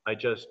 I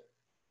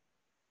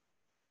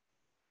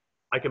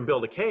can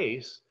build a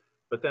case,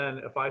 but then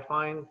if I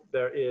find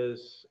there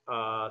is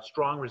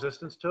strong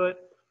resistance to it,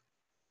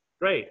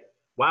 great.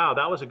 Wow,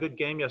 that was a good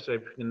game yesterday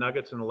between the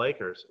Nuggets and the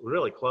Lakers.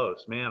 Really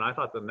close. Man, I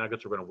thought the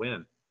Nuggets were going to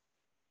win.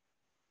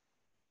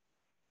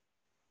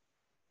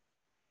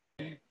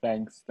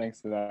 Thanks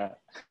for that.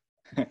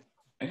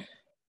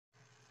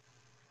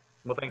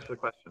 Well, thanks for the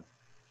question.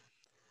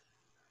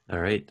 All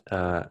right.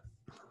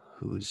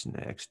 Who's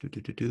next?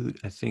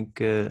 I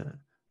think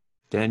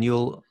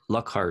Daniel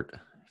Luckhart,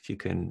 if you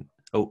can,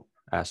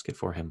 ask it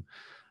for him.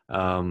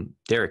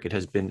 Derrick, it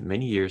has been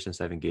many years since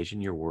I've engaged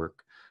in your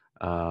work.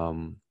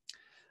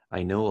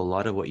 I know a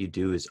lot of what you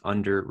do is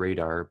under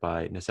radar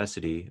by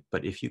necessity,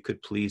 but if you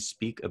could please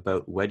speak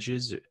about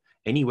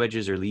any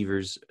wedges or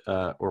levers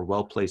or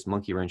well-placed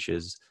monkey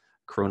wrenches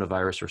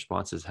coronavirus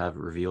responses have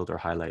revealed or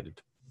highlighted.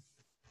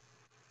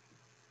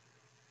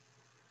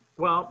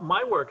 Well,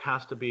 my work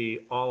has to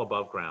be all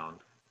above ground.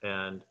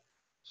 And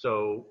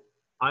so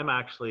I'm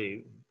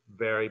actually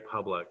very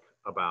public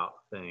about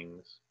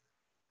things.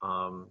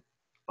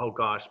 Oh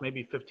gosh,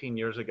 maybe 15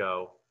 years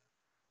ago,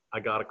 I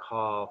got a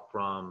call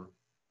from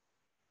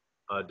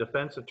a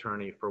defense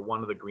attorney for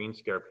one of the Green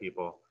Scare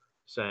people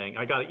saying,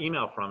 I got an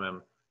email from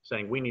him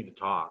saying, we need to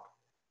talk.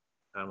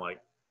 And I'm like,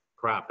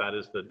 crap, that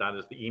is the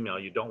email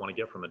you don't want to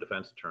get from a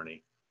defense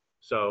attorney.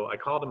 So I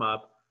called him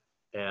up,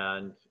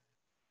 and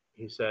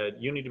he said,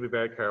 you need to be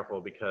very careful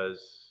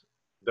because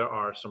there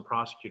are some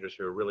prosecutors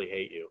who really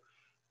hate you.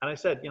 And I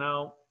said,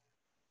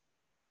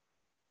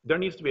 there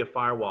needs to be a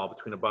firewall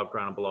between above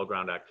ground and below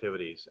ground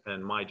activities.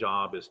 And my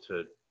job is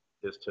to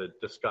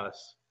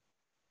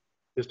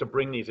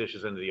bring these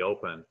issues into the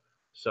open.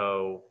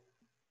 So,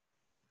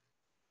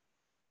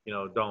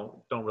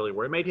 don't really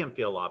worry. It made him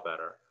feel a lot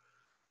better.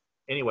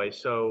 Anyway,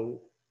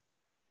 so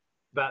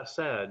that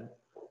said,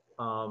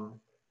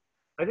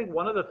 I think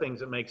one of the things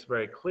that makes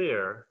very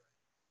clear,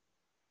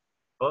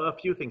 a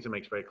few things that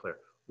makes very clear.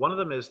 One of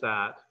them is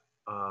that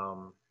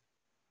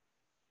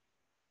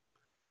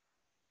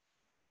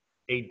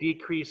a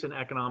decrease in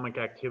economic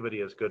activity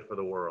is good for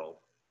the world.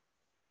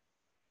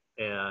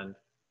 And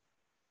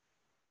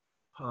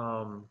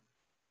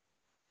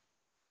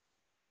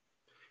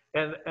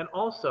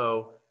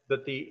also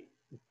that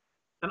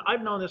and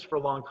I've known this for a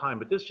long time,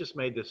 but this just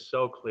made this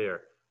so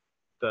clear.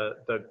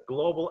 The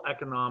global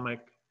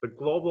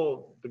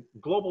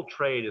global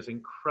trade is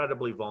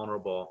incredibly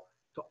vulnerable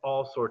to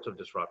all sorts of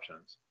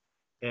disruptions.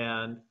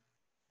 And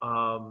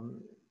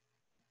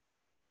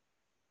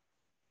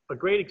a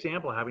great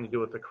example having to do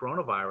with the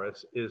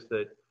coronavirus is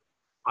that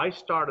I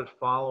started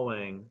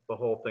following the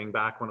whole thing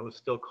back when it was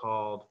still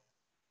called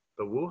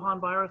the Wuhan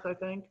virus, I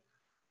think.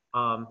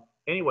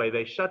 Anyway,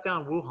 they shut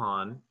down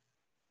Wuhan,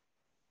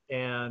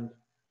 and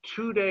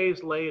 2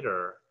 days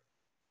later,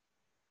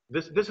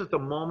 this is the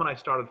moment I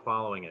started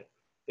following it.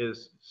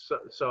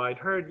 So I'd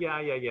heard,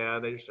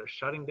 they're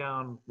shutting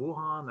down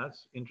Wuhan.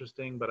 That's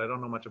interesting, but I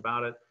don't know much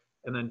about it.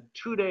 And then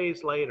 2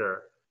 days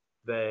later,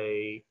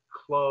 they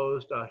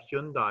closed a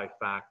Hyundai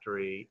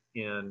factory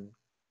in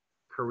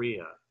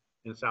Korea,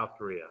 in South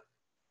Korea.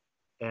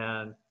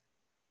 And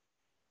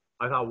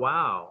I thought,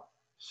 wow.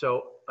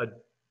 So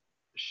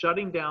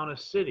shutting down a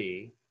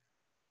city,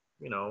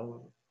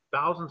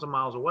 thousands of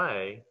miles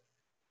away,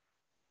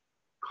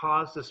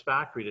 caused this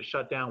factory to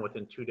shut down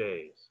within 2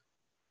 days.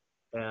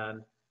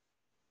 And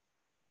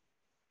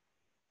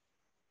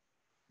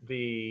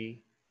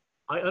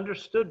I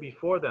understood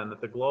before then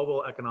that the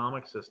global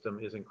economic system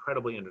is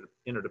incredibly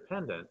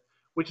interdependent,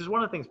 which is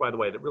one of the things, by the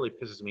way, that really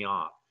pisses me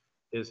off,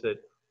 is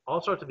that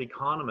all sorts of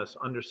economists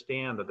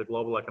understand that the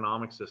global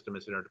economic system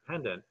is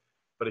interdependent,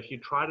 but if you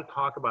try to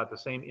talk about the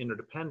same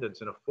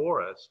interdependence in a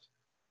forest,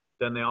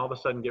 then they all of a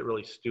sudden get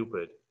really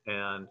stupid,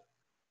 and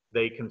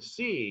they can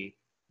see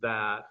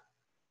that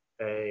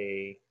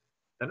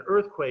an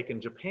earthquake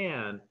in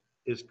Japan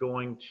is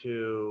going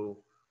to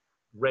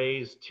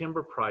raise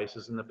timber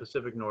prices in the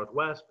Pacific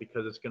Northwest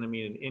because it's going to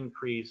mean an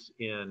increase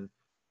in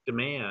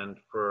demand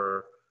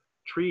for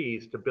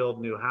trees to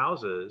build new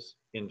houses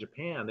in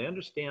Japan. They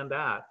understand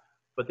that,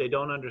 but they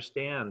don't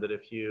understand that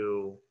if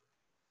you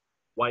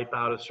wipe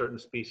out a certain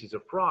species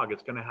of frog,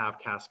 it's going to have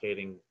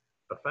cascading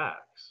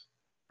effects.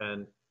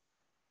 And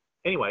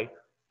anyway,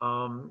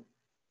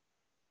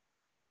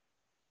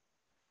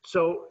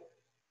 so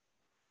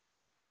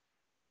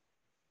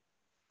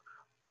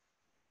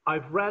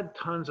I've read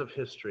tons of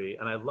history,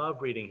 and I love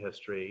reading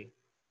history.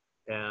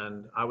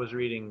 And I was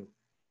reading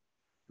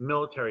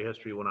military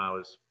history when I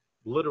was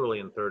literally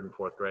in 3rd and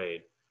 4th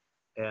grade.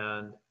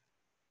 And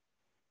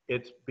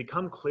it's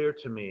become clear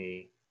to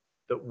me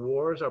that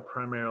wars are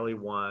primarily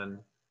won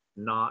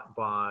not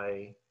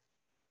by,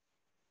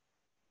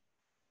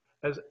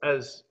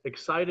 as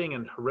exciting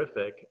and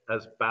horrific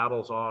as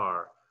battles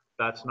are,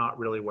 that's not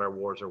really where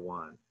wars are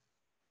won.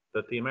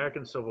 That the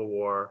American Civil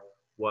War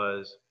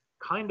was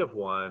kind of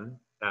won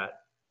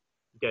at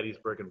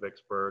Gettysburg and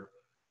Vicksburg,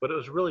 but it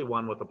was really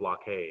won with a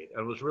blockade,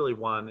 and it was really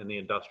won in the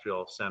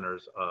industrial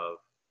centers of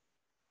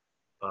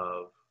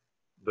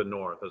the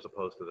North as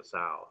opposed to the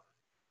South.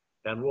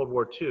 And World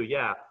War II,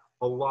 yeah,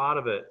 a lot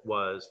of it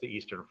was the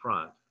Eastern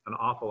Front. An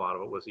awful lot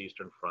of it was the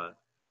Eastern Front.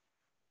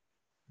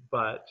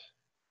 But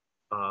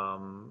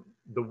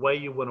the way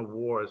you win a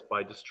war is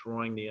by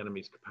destroying the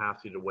enemy's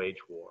capacity to wage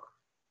war.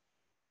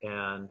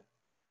 And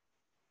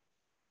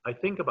I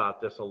think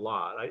about this a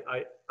lot.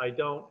 I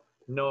don't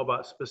know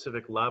about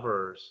specific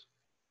levers.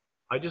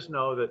 I just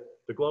know that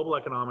the global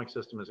economic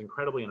system is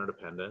incredibly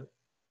interdependent.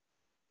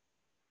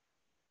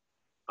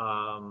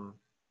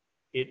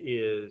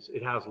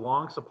 It has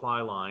long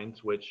supply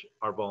lines, which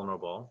are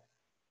vulnerable.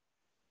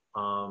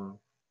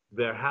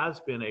 There has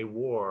been a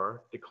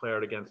war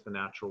declared against the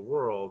natural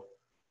world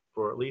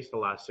for at least the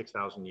last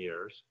 6,000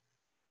 years.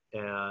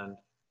 And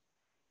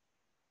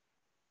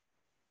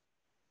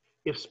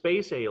if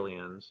space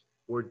aliens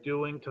were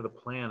doing to the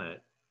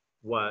planet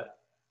what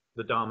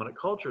the dominant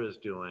culture is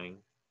doing,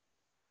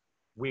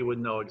 we would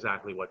know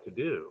exactly what to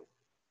do.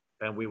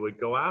 And we would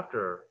go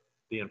after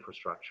the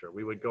infrastructure.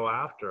 We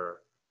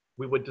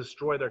would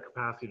destroy their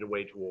capacity to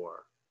wage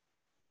war.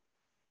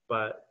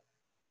 But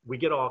we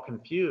get all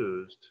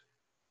confused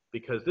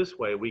because this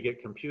way we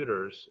get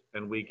computers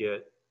and we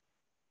get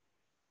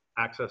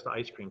access to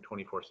ice cream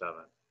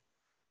 24/7.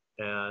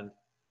 And,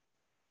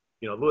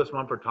 Lewis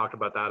Mumford talked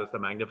about that as the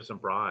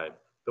magnificent bribe.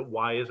 That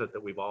why is it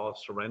that we've all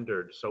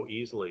surrendered so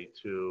easily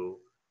to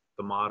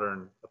the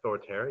modern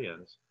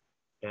authoritarians?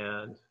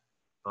 And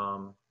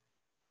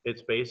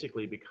it's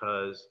basically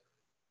because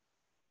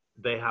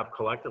they have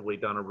collectively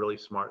done a really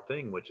smart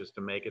thing, which is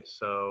to make it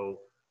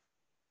so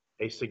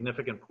a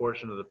significant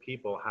portion of the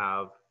people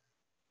have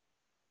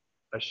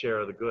a share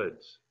of the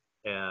goods,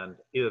 and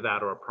either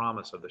that or a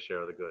promise of the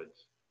share of the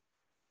goods.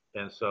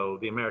 And so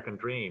the American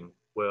dream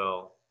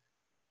will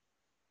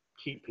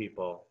keep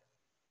people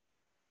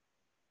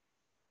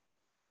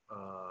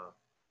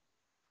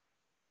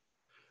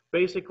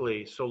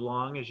basically, so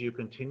long as you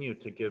continue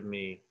to give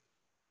me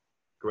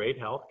great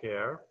health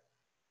care,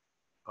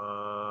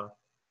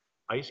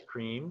 ice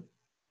cream,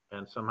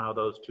 and somehow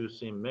those two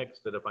seem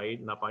mixed, that if I eat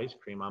enough ice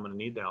cream, I'm going to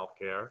need the health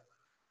care,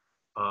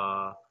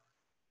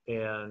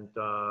 and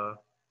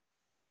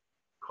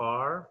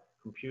car,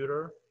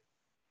 computer,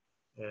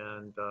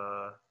 and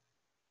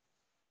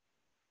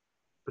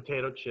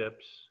potato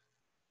chips,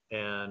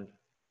 and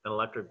an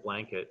electric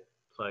blanket.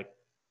 It's like,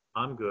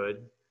 I'm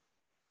good.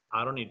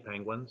 I don't need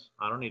penguins.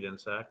 I don't need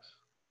insects.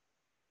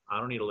 I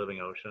don't need a living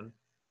ocean.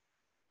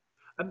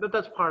 But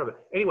that's part of it.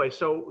 Anyway,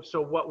 so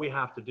what we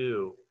have to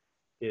do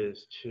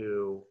is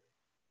to,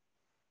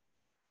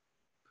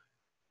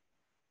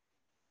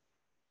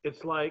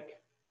 it's like,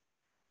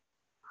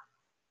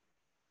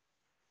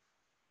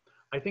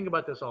 I think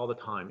about this all the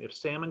time. If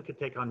salmon could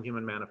take on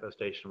human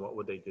manifestation, what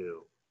would they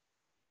do?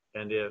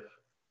 And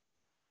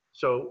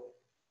so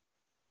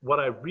what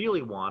I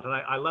really want, and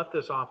I left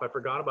this off, I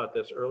forgot about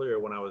this earlier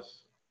when I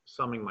was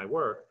summing my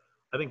work.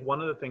 I think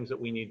one of the things that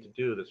we need to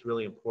do that's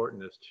really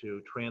important is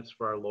to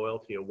transfer our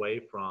loyalty away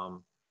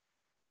from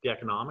the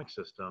economic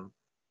system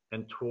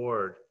and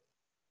toward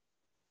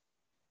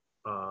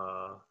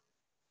the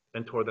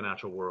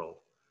natural world.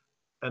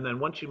 And then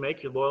once you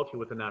make your loyalty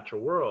with the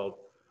natural world,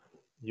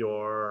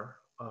 your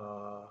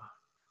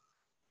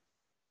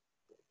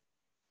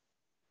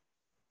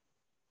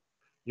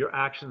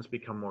actions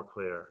become more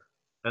clear.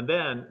 And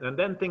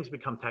then things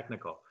become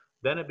technical.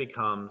 Then it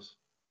becomes,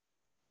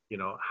 you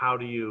know, how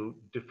do you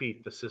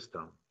defeat the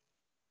system?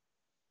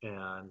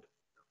 And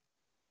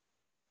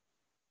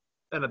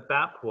at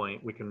that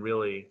point, we can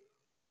really,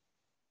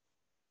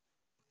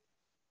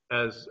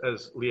 as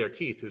Leah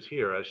Keith, who's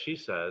here, as she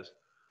says,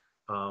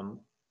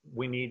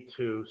 we need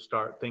to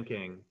start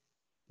thinking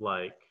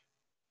like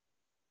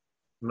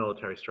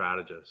military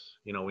strategists.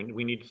 You know,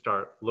 we need to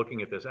start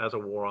looking at this as a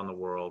war on the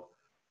world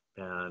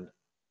and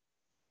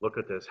look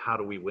at this. How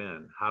do we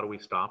win? How do we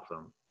stop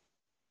them?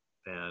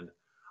 And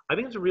I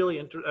think it's a really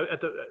I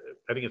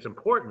think it's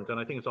important, and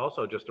I think it's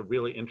also just a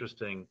really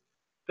interesting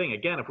thing.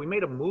 Again, if we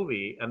made a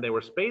movie and they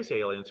were space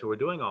aliens who were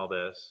doing all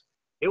this,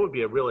 it would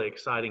be a really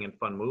exciting and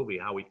fun movie,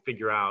 how we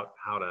figure out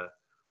how to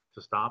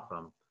stop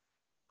them.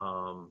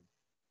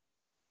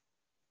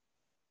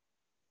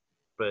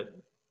 But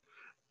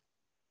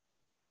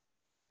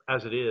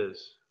as it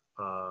is,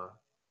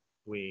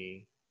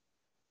 we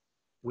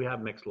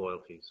have mixed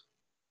loyalties.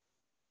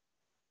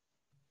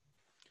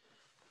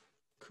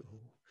 Cool.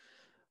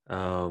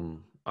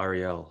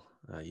 Ariel,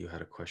 you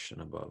had a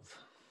question above.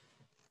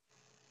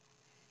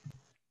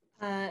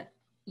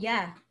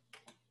 Yeah.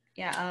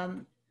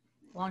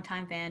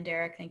 Long-time fan,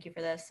 Derrick. Thank you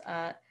for this.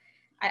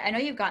 I know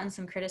you've gotten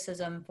some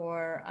criticism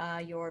for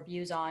your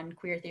views on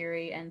queer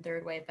theory and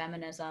third wave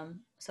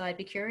feminism. So I'd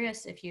be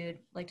curious if you'd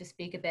like to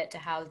speak a bit to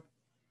how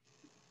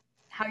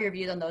your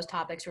views on those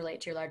topics relate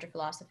to your larger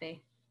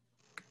philosophy.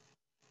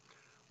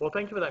 Well,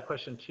 thank you for that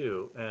question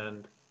too.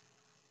 And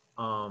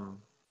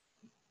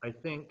I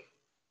think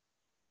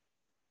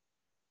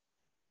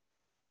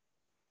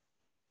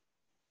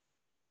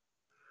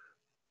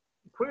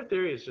queer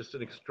theory is just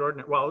an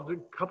extraordinary, well,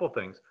 a couple of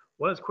things.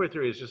 One is queer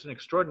theory is just an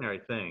extraordinary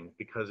thing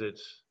because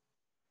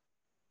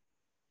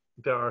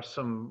there are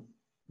some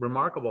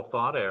remarkable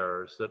thought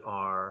errors that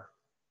are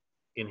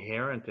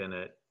inherent in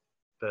it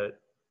that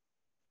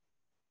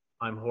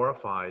I'm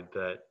horrified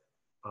that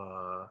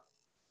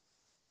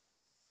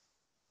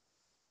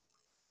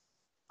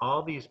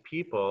all these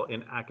people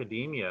in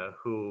academia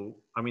who,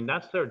 I mean,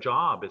 that's their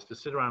job, is to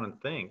sit around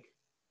and think,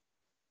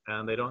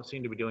 and they don't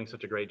seem to be doing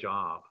such a great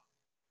job.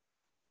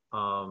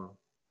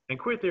 And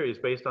queer theory is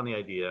based on the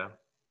idea.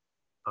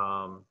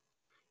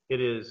 It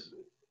is,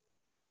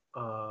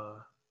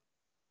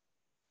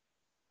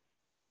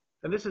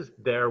 and this is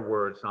their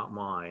words, not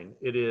mine.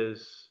 It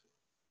is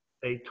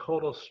a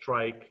total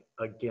strike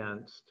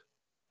against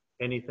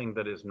anything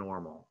that is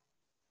normal.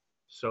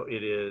 So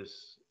it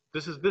is,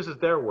 this is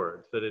their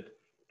words, that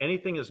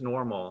anything is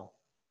normal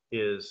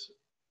is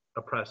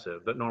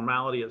oppressive, that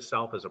normality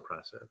itself is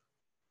oppressive.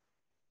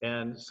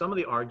 And some of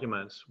the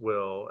arguments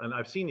will, and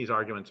I've seen these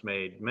arguments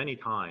made many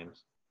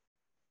times,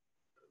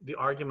 the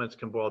arguments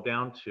can boil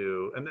down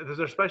to, and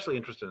they're especially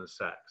interested in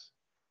sex,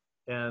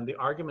 and the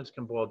arguments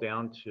can boil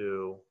down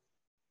to,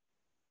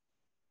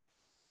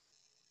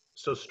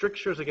 so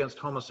strictures against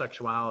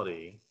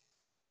homosexuality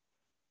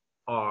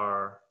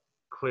are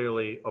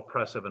clearly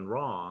oppressive and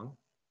wrong.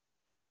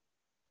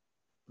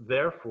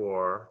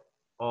 Therefore,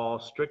 all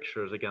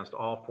strictures against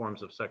all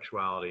forms of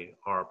sexuality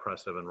are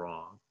oppressive and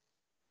wrong.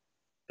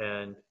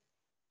 And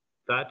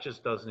that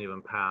just doesn't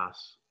even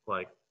pass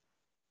like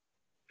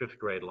 5th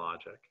grade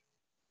logic.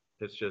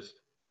 It's just,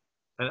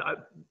 and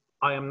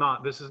I am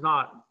not, this is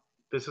not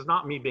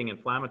me being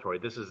inflammatory.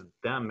 This is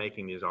them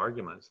making these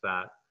arguments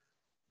that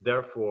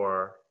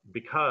therefore,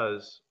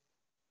 because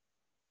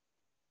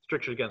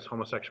strictures against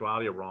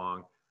homosexuality are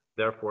wrong,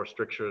 therefore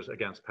strictures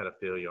against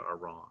pedophilia are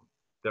wrong.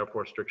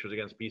 Therefore, strictures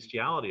against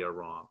bestiality are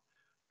wrong.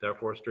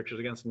 Therefore, strictures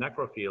against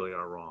necrophilia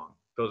are wrong.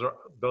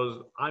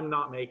 Those, I'm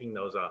not making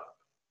those up.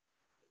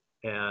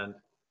 And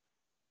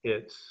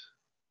it's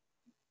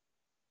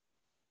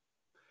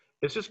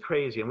just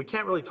crazy. And we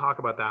can't really talk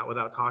about that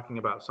without talking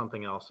about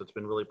something else that's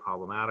been really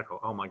problematical.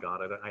 Oh my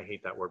God, I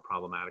hate that word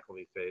problematical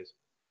these days.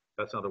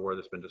 That's another word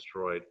that's been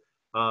destroyed.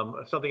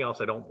 Something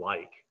else I don't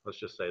like, let's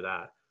just say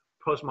that.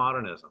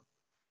 Postmodernism.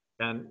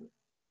 And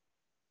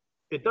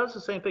it does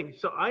the same thing.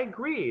 So I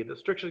agree that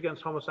strictures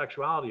against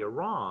homosexuality are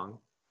wrong.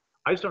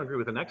 I just don't agree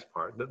with the next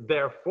part, that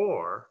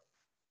therefore,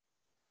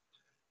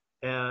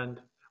 and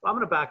I'm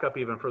going to back up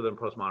even further than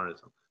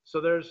postmodernism. So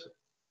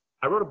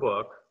I wrote a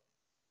book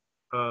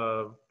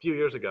a few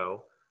years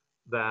ago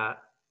that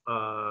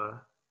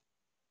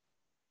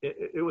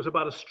it was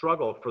about a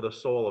struggle for the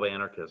soul of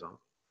anarchism.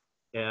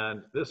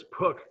 And this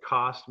book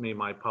cost me,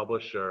 my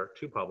publisher,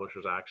 two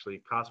publishers actually,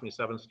 cost me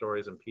 7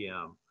 stories in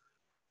PM.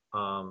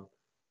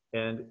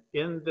 And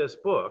in this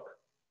book,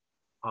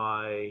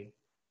 I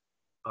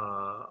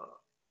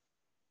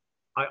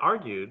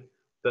argued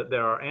that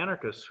there are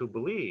anarchists who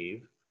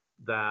believe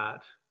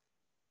that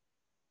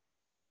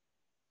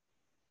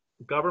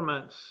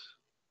governments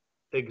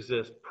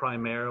exist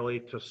primarily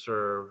to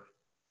serve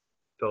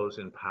those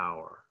in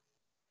power.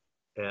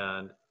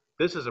 And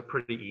this is a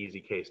pretty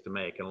easy case to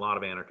make, and a lot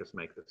of anarchists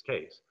make this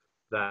case,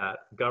 that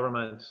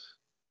governments,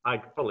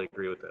 I fully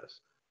agree with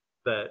this,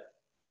 that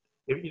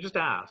if you just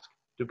ask,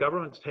 do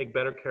governments take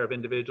better care of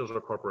individuals or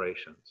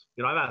corporations?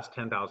 You know, I've asked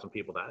 10,000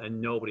 people that,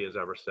 and nobody has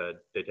ever said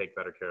they take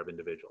better care of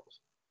individuals.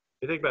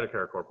 They take better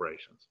care of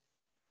corporations.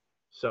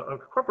 So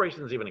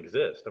corporations even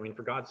exist. I mean,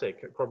 for God's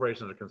sake,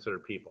 corporations are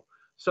considered people.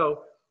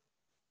 So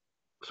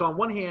on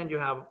one hand, you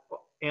have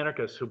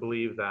anarchists who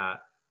believe that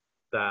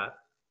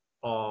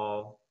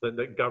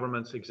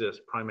governments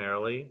exist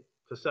primarily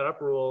to set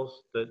up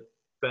rules that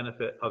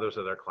benefit others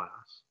of their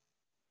class.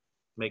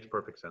 Makes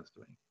perfect sense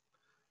to me.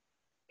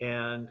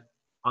 And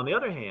on the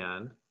other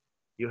hand,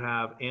 you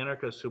have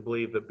anarchists who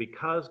believe that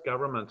because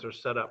governments are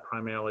set up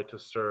primarily to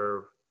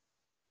serve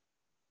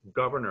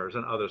governors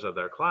and others of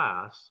their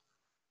class,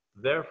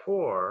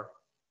 therefore,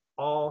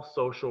 all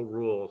social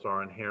rules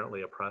are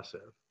inherently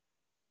oppressive.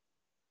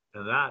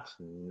 And that's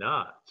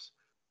nuts.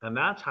 And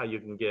that's how you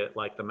can get,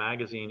 like, the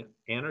magazine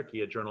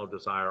Anarchy, a Journal of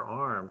Desire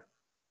Armed,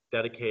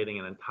 dedicating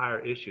an entire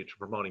issue to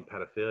promoting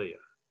pedophilia.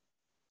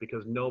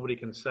 Because nobody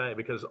can say,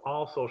 because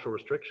all social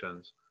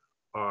restrictions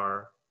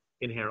are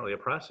inherently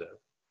oppressive.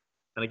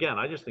 And again,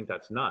 I just think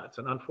that's nuts.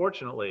 And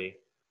unfortunately,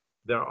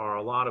 there are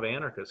a lot of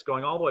anarchists,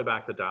 going all the way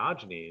back to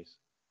Diogenes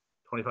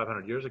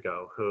 2,500 years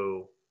ago,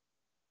 who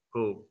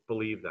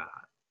believe that.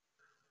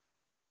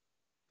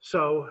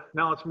 So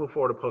now let's move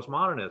forward to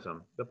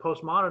postmodernism. The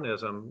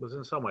postmodernism was,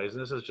 in some ways,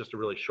 and this is just a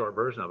really short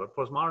version of it,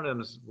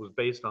 postmodernism was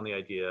based on the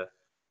idea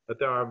that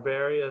there are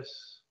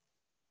various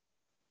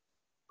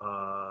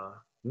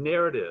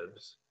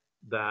narratives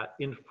that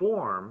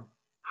inform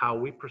how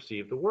we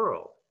perceive the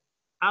world.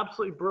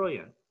 Absolutely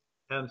brilliant.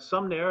 And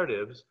some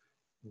narratives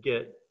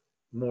get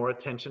more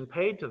attention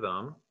paid to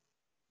them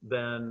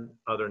than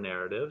other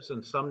narratives,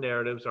 and some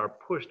narratives are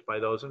pushed by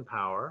those in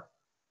power.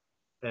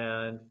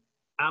 And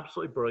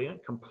absolutely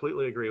brilliant,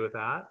 completely agree with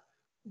that.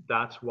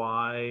 That's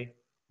why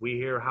we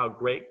hear how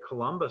great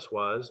Columbus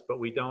was, but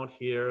we don't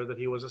hear that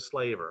he was a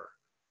slaver.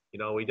 You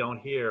know, we don't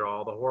hear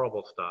all the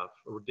horrible stuff,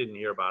 or didn't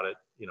hear about it,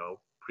 you know,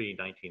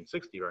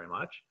 pre-1960 very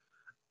much.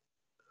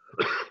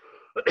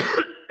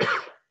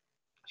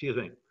 Excuse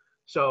me.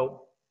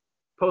 So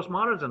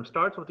postmodernism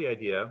starts with the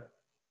idea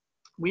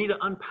we need to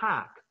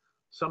unpack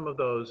some of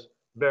those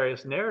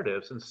various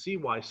narratives and see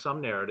why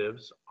some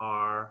narratives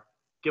are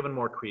given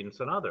more credence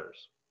than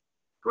others.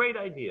 Great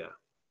idea.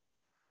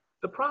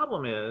 The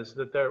problem is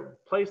that the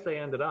place they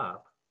ended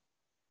up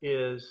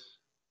is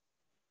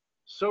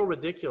so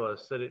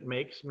ridiculous that it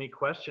makes me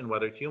question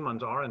whether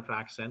humans are in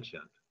fact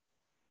sentient.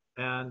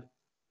 And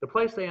the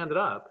place they ended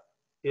up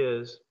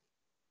is,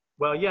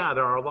 well, yeah,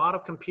 there are a lot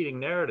of competing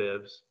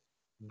narratives,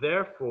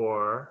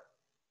 therefore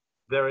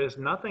there is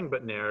nothing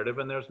but narrative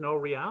and there's no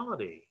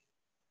reality.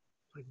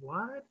 Like,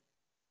 what?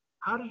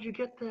 How did you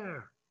get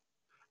there?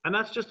 And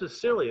that's just as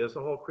silly as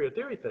the whole queer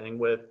theory thing,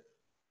 with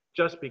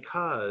just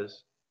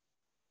because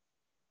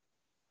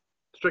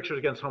strictures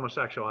against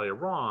homosexuality are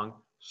wrong,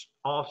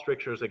 all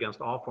strictures against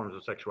all forms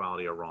of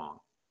sexuality are wrong.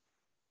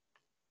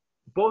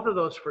 Both of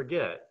those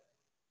forget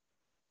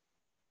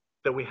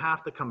that we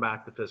have to come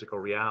back to physical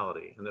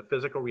reality, and that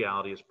physical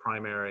reality is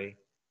primary,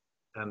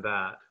 and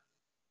that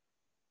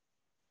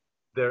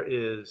there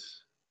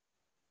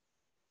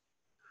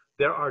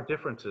are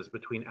differences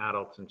between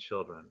adults and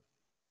children.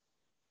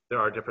 There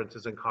are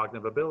differences in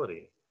cognitive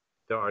ability.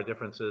 There are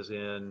differences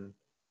in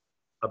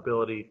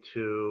ability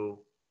to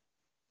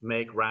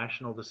make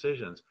rational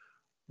decisions.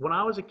 When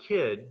I was a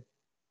kid,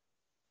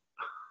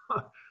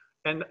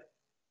 and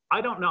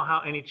I don't know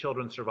how any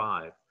children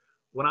survive.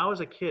 When I was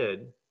a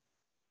kid,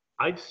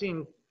 I'd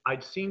seen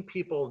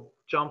people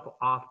jump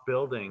off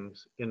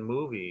buildings in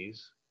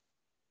movies,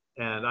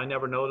 and I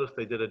never noticed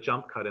they did a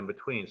jump cut in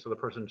between. So the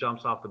person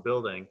jumps off the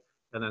building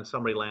and then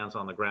somebody lands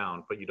on the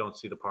ground, but you don't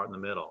see the part in the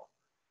middle.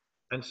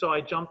 And so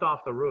I jumped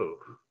off the roof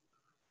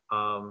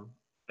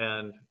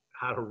and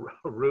had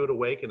a rude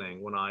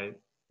awakening when I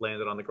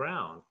landed on the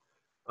ground.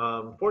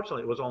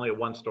 Fortunately, it was only a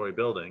one-story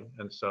building,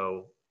 and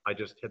so I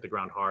just hit the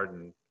ground hard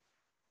and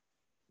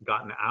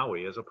got an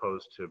owie as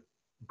opposed to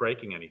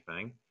breaking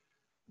anything.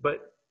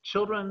 But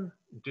children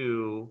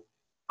do,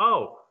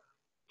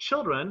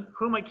 children,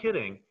 who am I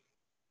kidding?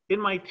 In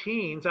my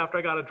teens, after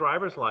I got a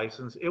driver's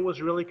license, it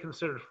was really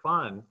considered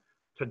fun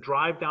to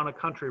drive down a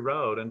country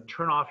road and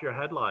turn off your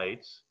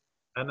headlights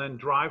and then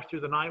drive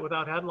through the night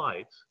without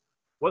headlights.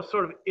 What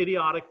sort of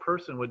idiotic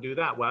person would do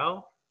that?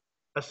 Well,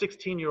 a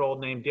 16-year-old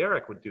named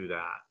Derrick would do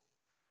that.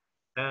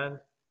 And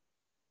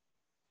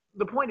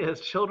the point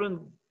is,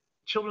 children's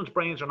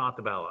brains are not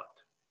developed.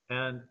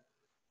 And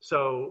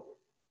so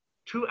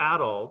two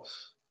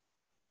adults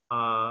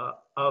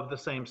of the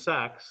same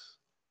sex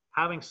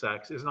having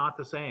sex is not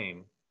the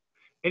same.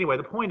 Anyway,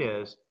 the point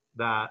is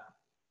that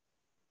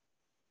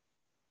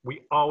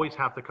we always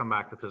have to come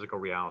back to physical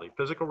reality.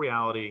 Physical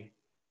reality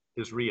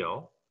is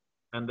real,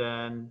 and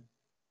then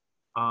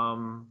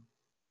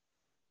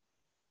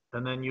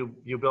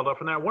you build up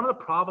from there. One of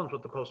the problems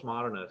with the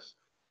postmodernists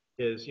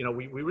is, you know,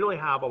 we really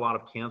have a lot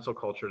of cancel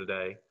culture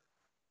today,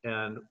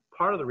 and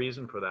part of the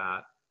reason for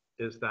that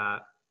is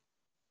that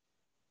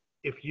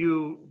if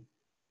your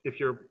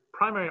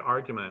primary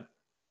argument,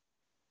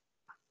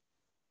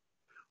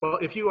 well,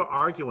 if you are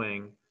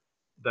arguing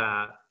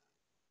that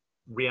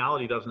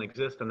reality doesn't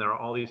exist and there are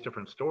all these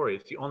different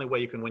stories, the only way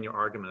you can win your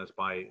argument is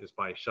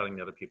by shutting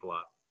the other people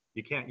up.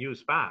 You can't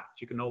use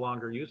facts. You can no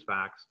longer use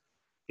facts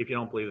if you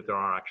don't believe that there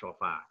are actual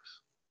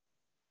facts.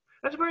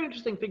 That's a very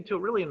interesting thing too.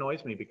 It really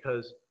annoys me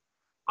because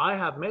I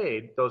have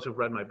made, those who've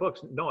read my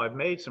books know I've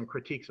made some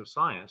critiques of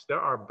science. There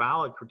are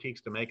valid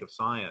critiques to make of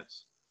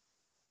science,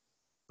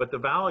 but the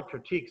valid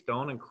critiques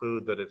don't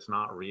include that it's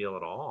not real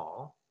at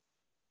all.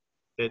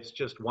 It's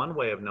just one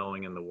way of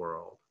knowing in the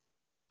world.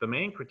 The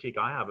main critique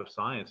I have of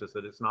science is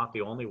that it's not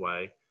the only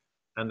way,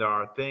 and there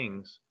are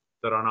things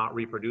that are not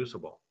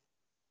reproducible,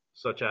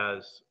 such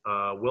as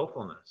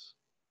willfulness.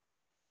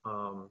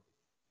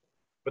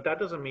 But that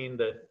doesn't mean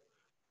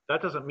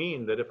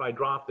that if I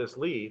drop this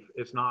leaf,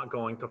 it's not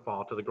going to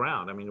fall to the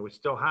ground. I mean, we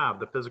still have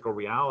the physical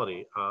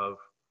reality of,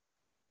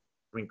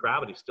 I mean,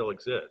 gravity still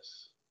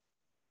exists.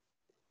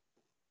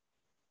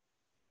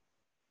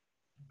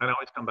 And I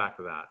always come back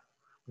to that.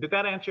 Did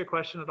that answer your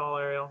question at all,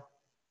 Ariel?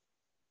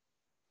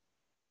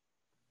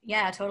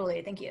 Yeah,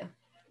 totally. Thank you.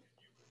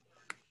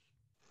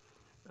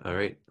 All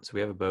right. So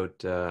we have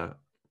about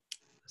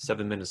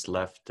 7 minutes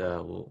left.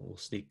 We'll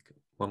sneak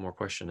one more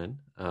question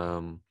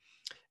in.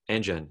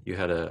 Anjan, you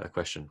had a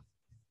question.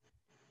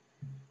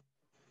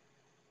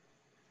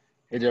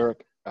 Hey,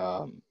 Derrick.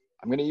 I'm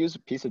going to use a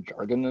piece of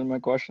jargon in my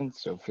question,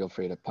 so feel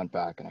free to punt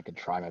back and I can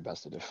try my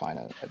best to define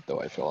it, though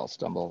I feel I'll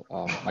stumble.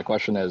 My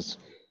question is,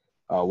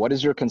 what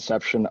is your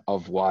conception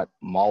of what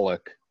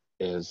Moloch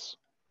is?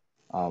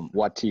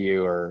 What to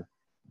you are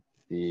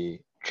the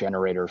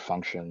generator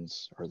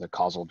functions or the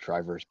causal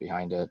drivers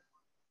behind it?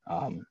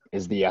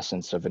 Is the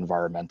essence of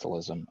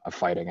environmentalism a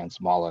fight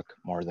against Moloch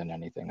more than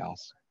anything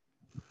else?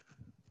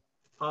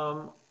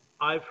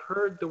 I've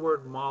heard the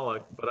word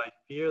Moloch, but I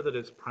fear that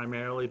it's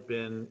primarily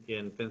been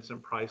in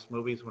Vincent Price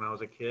movies when I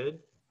was a kid.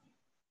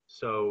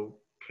 So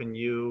can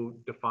you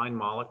define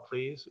Moloch,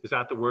 please? Is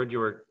that the word you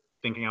were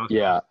thinking I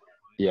was?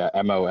 Yeah,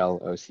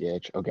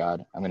 M-O-L-O-C-H. Oh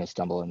God, I'm gonna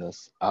stumble in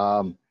this.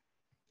 I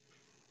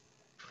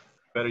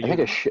think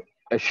a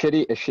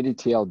shitty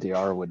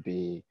TLDR would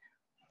be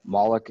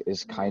Moloch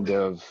is kind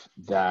of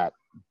that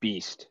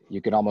beast.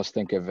 You could almost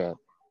think of it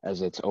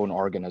as its own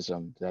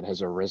organism that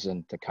has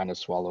arisen to kind of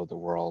swallow the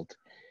world.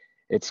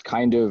 It's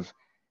kind of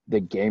the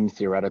game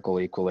theoretical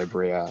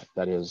equilibria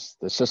that is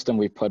the system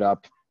we put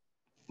up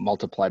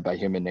multiplied by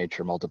human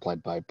nature,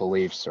 multiplied by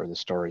beliefs or the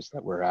stories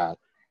that we're at,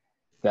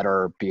 that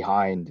are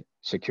behind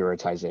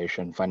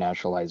securitization,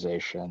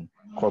 financialization,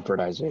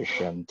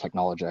 corporatization,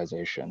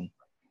 technologization.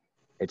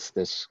 It's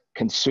this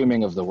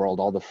consuming of the world,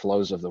 all the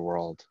flows of the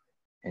world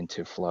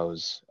into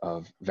flows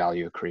of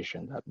value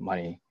accretion, that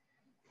money.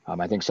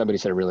 I think somebody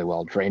said it really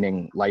well,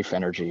 draining life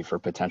energy for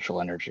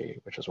potential energy,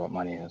 which is what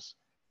money is.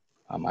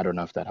 I don't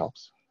know if that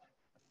helps.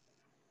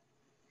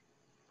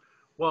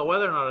 Well,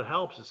 whether or not it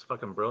helps is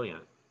fucking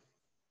brilliant.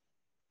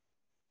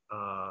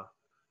 I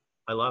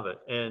love it.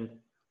 And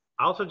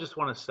I also just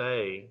want to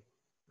say,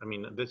 I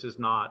mean, this is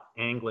not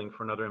angling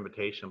for another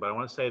invitation, but I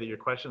want to say that your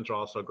questions are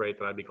all so great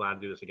that I'd be glad to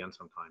do this again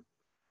sometime.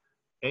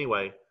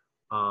 Anyway,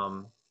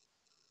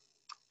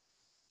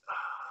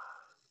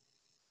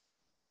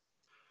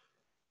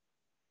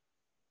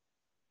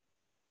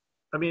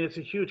 I mean, it's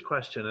a huge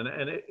question.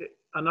 And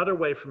another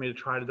way for me to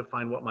try to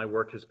define what my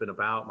work has been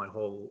about my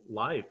whole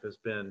life has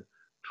been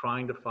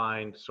trying to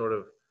find sort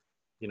of,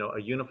 you know, a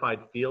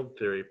unified field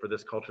theory for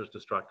this culture's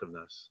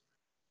destructiveness.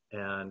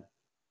 And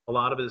a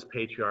lot of it is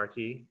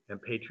patriarchy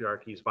and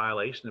patriarchy's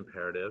violation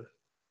imperative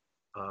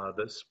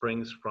that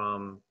springs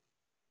from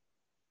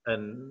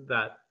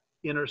that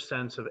inner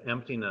sense of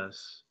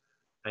emptiness,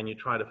 and you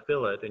try to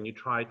fill it, and you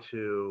try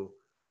to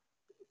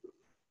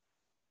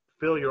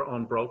fill your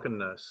own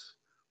brokenness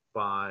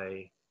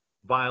by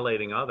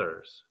violating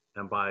others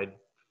and by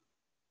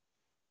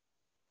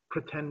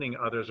pretending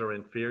others are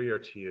inferior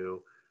to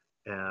you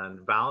and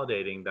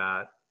validating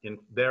that in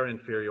their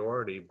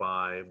inferiority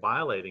by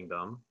violating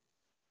them.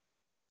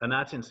 And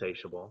that's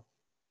insatiable.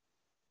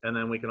 And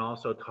then we can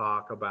also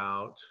talk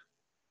about,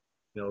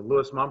 you know,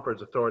 Lewis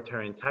Mumford's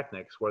authoritarian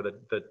techniques, where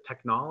the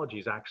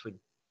technologies actually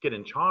get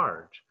in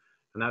charge.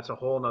 And that's a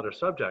whole nother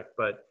subject,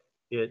 but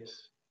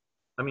it's,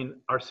 I mean,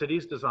 are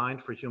cities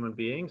designed for human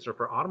beings or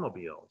for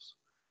automobiles?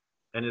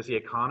 And is the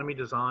economy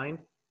designed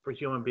for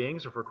human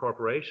beings or for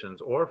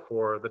corporations or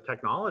for the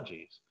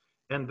technologies?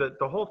 And the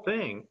whole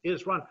thing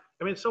is run.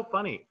 I mean, it's so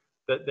funny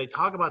that they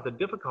talk about the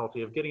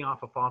difficulty of getting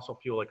off a fossil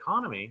fuel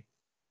economy,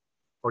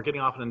 or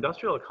getting off an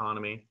industrial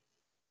economy,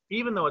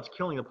 even though it's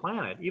killing the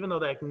planet, even though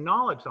they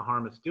acknowledge the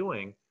harm it's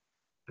doing,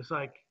 it's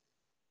like,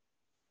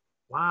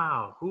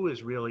 wow, who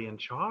is really in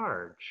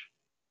charge?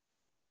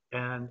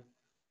 And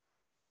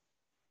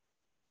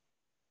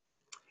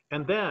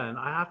then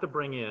I have to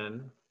bring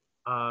in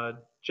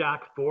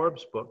Jack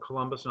Forbes' book,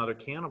 Columbus and Other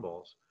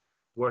Cannibals,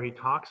 where he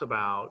talks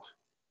about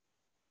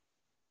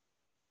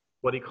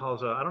what he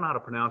calls I don't know how to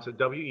pronounce it,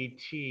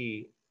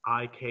 Wetiko,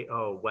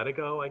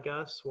 Wetiko, I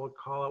guess we'll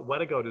call it,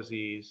 Wetiko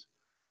disease,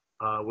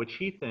 which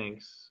he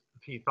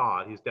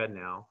thought, he's dead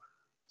now,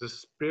 is a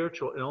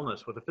spiritual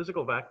illness with a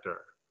physical vector.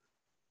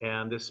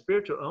 And this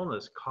spiritual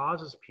illness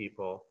causes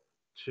people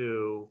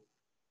to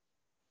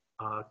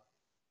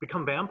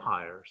become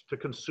vampires, to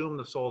consume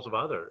the souls of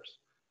others.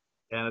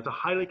 And it's a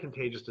highly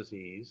contagious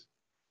disease.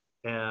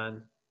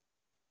 And,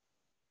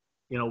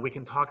 you know, we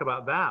can talk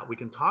about that. We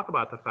can talk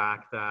about the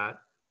fact that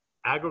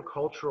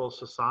agricultural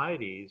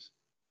societies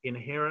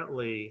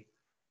inherently,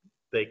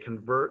 they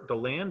convert the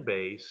land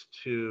base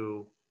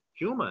to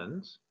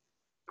humans,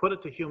 put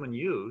it to human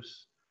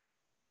use,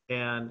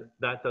 and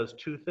that does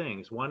two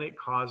things. One, it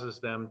causes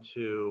them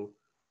to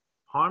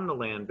harm the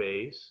land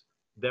base,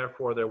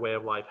 therefore their way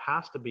of life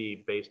has to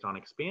be based on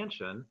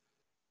expansion.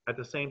 At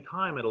the same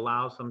time, it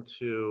allows them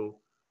to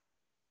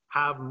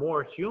have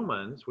more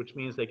humans, which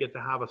means they get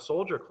to have a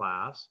soldier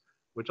class,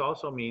 which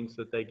also means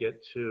that they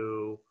get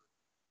to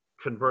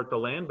convert the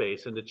land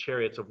base into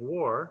chariots of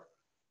war,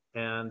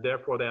 and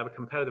therefore they have a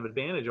competitive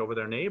advantage over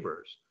their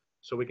neighbors.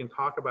 So we can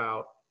talk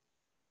about,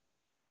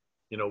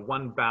 you know,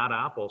 one bad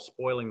apple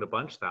spoiling the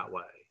bunch that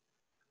way.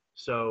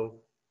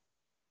 So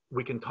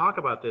we can talk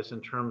about this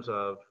in terms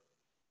of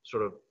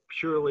sort of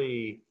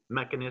purely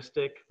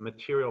mechanistic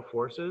material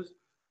forces.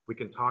 We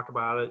can talk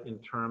about it in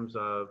terms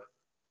of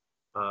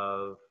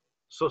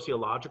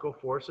sociological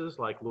forces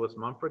like Lewis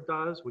Mumford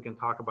does. We can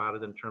talk about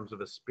it in terms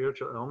of a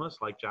spiritual illness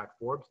like Jack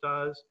Forbes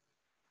does.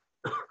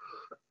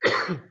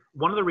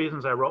 One of the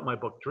reasons I wrote my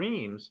book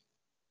Dreams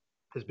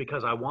is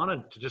because I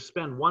wanted to just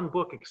spend one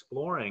book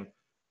exploring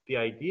the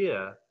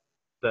idea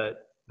that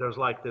there's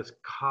like this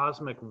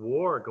cosmic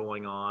war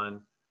going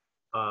on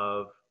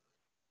of,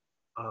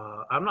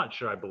 I'm not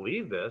sure I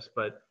believe this,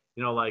 but,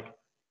 you know, like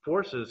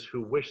forces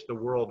who wish the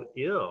world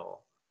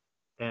ill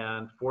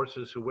and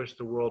forces who wish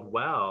the world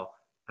well,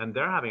 and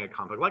they're having a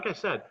conflict. Like I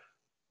said,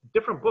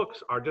 different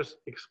books are just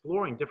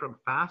exploring different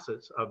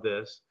facets of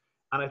this,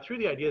 and I threw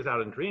the ideas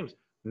out in Dreams.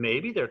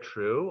 Maybe they're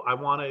true. I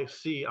want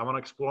to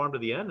explore them to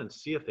the end and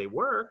see if they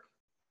work.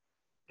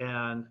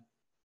 And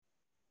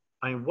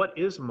I mean, what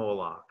is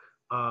Moloch?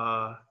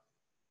 I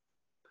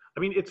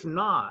mean, it's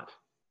not.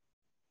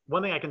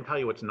 One thing I can tell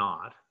you it's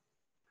not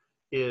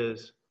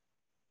is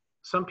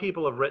some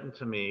people have written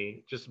to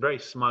me just very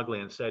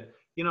smugly and said,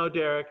 you know,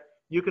 Derrick,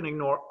 you can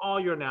ignore all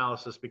your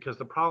analysis because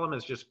the problem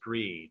is just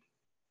greed.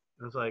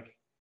 And it's like,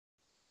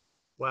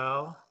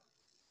 well,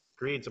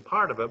 greed's a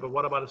part of it, but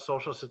what about a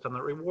social system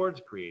that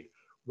rewards greed?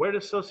 Where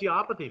does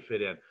sociopathy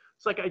fit in?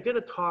 It's like I did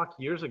a talk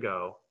years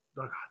ago,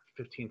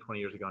 15, 20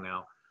 years ago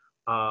now,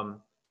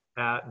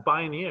 at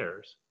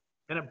Bioneers,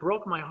 and it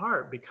broke my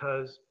heart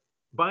because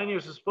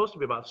Bioneers is supposed to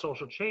be about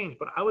social change,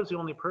 but I was the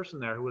only person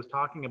there who was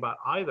talking about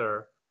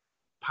either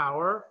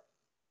power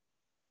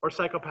or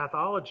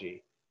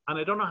psychopathology. And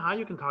I don't know how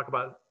you can talk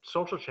about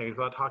social change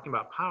without talking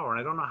about power. And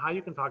I don't know how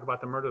you can talk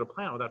about the murder of the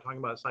planet without talking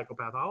about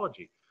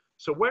psychopathology.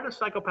 So where does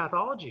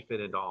psychopathology fit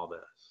into all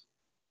this?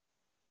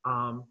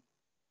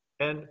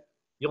 And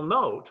you'll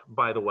note,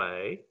 by the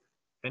way,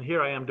 and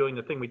here I am doing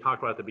the thing we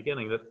talked about at the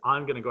beginning, that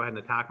I'm going to go ahead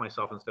and attack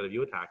myself instead of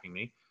you attacking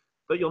me.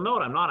 But you'll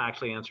note I'm not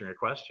actually answering your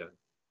question.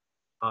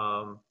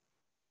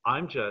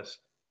 I'm just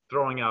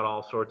throwing out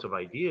all sorts of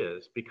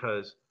ideas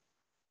because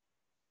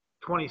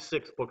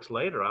 26 books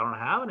later, I don't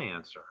have an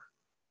answer.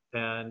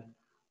 And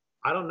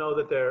I don't know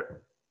that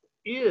there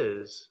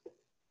is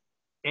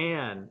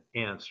an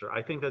answer.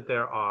 I think that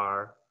there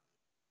are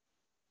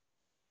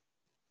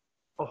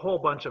a whole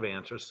bunch of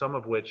answers, some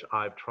of which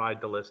I've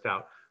tried to list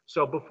out.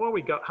 So before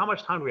we go, how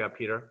much time do we have,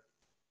 Peter?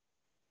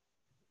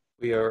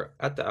 We are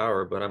at the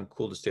hour, but I'm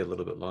cool to stay a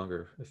little bit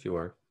longer if you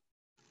are.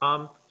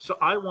 So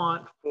I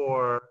want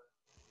for,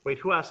 wait,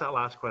 who asked that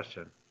last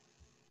question?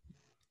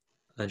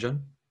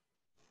 John?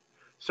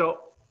 So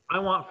I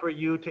want for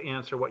you to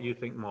answer what you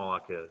think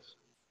Moloch is.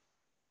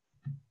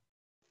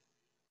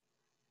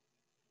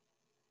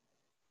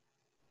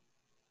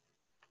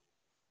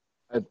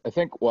 I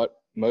think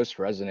what most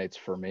resonates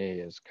for me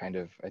is kind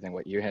of, I think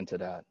what you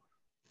hinted at,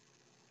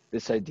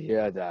 this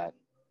idea that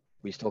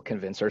we still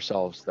convince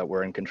ourselves that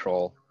we're in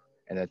control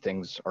and that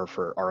things are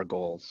for our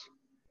goals,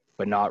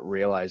 but not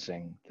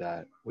realizing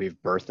that we've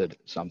birthed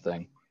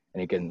something.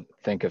 And you can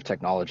think of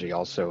technology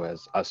also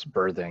as us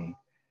birthing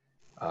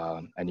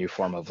a new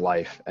form of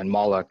life. And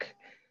Moloch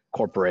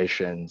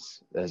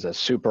corporations as a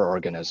super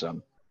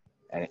organism,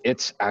 and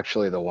it's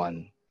actually the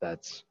one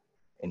that's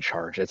in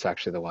charge. It's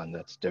actually the one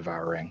that's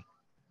devouring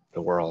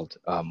the world.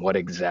 What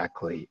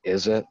exactly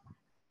is it?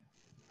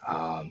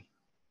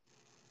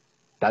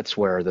 That's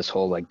where this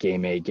whole like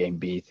game A, game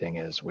B thing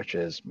is, which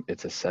is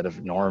it's a set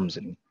of norms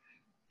and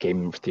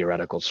game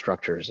theoretical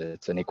structures.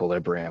 It's an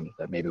equilibrium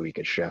that maybe we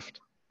could shift.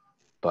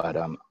 But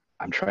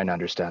I'm trying to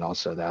understand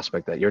also the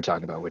aspect that you're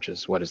talking about, which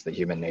is what is the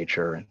human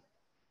nature and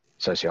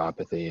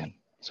sociopathy and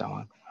so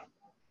on.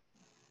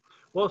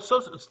 Well,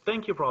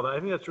 thank you for all that. I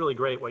think that's really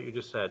great what you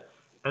just said.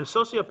 And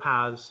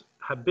sociopaths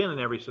have been in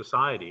every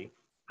society.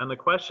 And the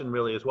question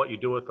really is what you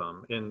do with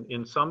them.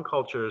 In some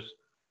cultures,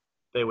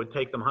 they would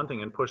take them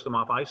hunting and push them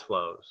off ice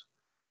floes.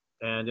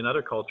 And in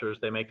other cultures,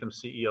 they make them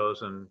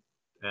CEOs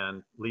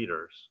and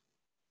leaders.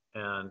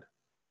 And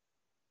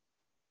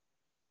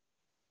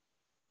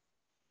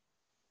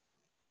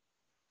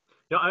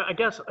I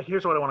guess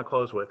here's what I want to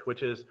close with,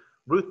 which is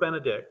Ruth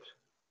Benedict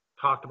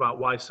talked about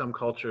why some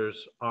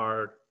cultures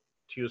are,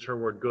 to use her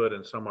word, good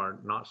and some are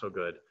not so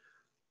good.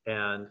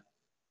 And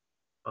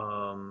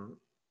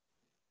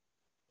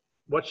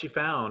what she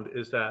found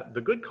is that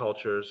the good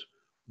cultures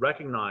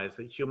recognize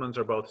that humans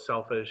are both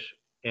selfish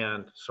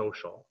and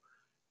social.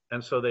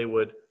 And so they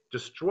would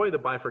destroy the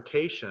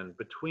bifurcation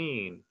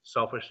between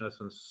selfishness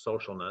and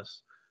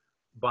socialness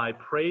by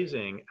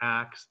praising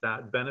acts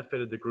that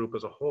benefited the group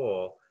as a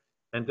whole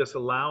and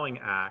disallowing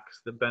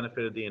acts that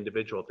benefited the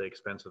individual at the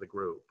expense of the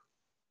group.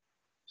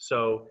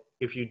 So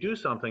if you do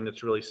something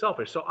that's really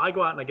selfish, so I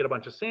go out and I get a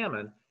bunch of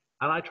salmon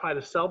and I try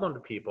to sell them to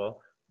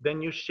people,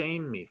 then you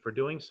shame me for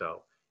doing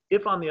so.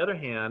 If on the other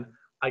hand,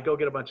 I go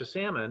get a bunch of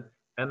salmon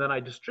and then I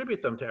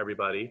distribute them to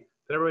everybody,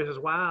 then everybody says,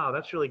 wow,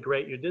 that's really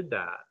great, you did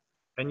that.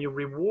 And you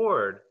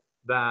reward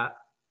that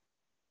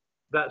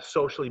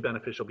socially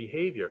beneficial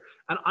behavior.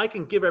 And I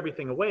can give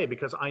everything away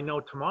because I know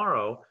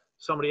tomorrow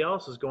somebody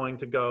else is going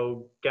to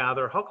go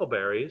gather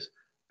huckleberries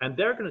and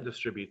they're going to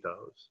distribute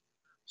those.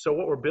 So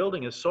what we're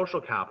building is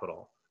social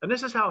capital. And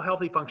this is how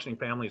healthy functioning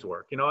families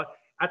work. You know,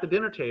 at the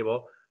dinner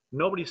table,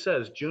 nobody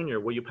says, Junior,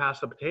 will you pass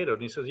the potato?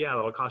 And he says, yeah,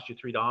 that'll cost you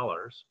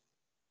 $3.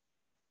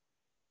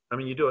 I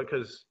mean, you do it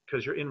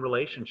because you're in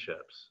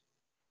relationships.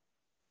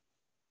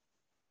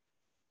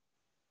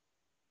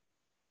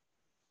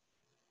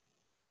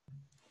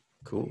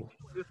 Cool.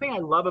 The thing I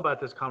love about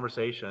this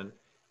conversation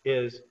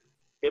is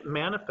it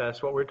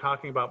manifests what we were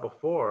talking about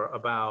before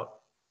about,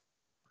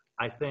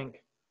 I think,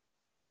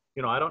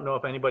 you know, I don't know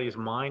if anybody's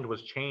mind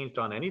was changed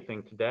on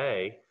anything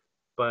today,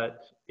 but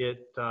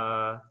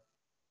I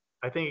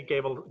think it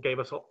gave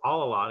us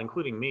all a lot,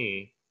 including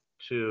me,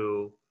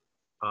 to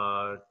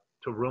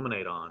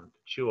ruminate on, to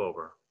chew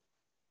over.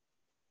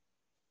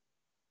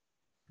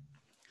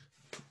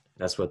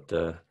 That's what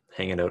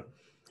hanging out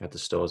at the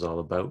Stoa is all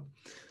about.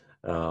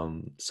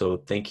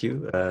 So thank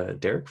you,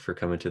 Derrick, for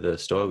coming to the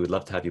Stoa. We'd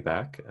love to have you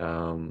back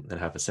and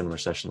have a similar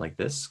session like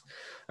this,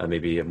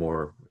 maybe a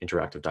more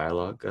interactive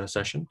dialogue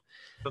session.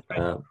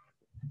 Okay.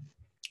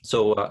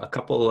 So a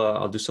couple,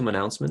 I'll do some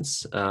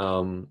announcements.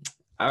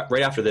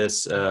 Right after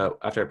this,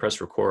 after I press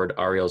record,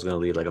 Ariel is going to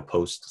lead like a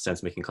post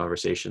sense-making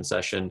conversation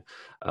session.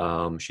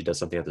 She does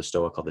something at the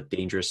Stoa called the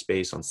Dangerous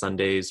Space on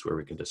Sundays, where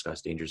we can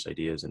discuss dangerous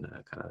ideas in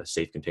a kind of a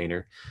safe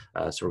container.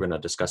 So we're going to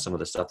discuss some of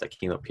the stuff that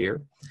came up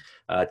here.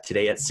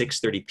 Today at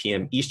 6:30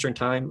 p.m. Eastern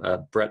Time,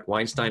 Brett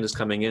Weinstein is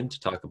coming in to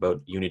talk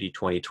about Unity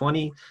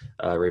 2020.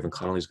 Raven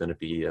Connolly is going to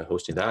be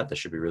hosting that. That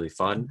should be really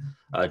fun.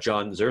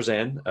 John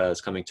Zerzan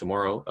is coming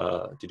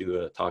tomorrow to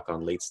do a talk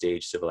on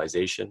late-stage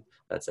civilization.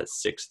 That's at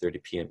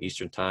 6:30 p.m.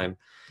 Eastern Time.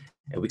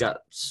 And we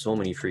got so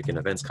many freaking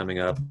events coming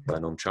up.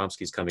 Noam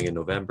Chomsky's coming in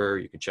November.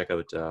 You can check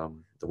out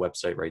the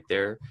website right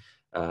there.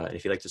 And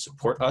if you'd like to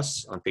support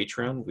us on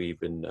Patreon, we've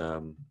been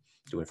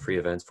doing free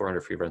events,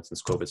 400 free events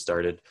since COVID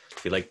started.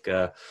 If you'd like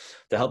to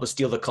help us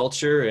steal the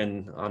culture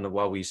and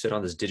while we sit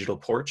on this digital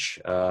porch,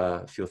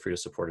 feel free to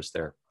support us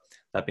there.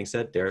 That being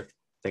said, Derrick,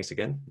 thanks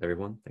again,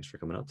 everyone. Thanks for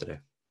coming out today.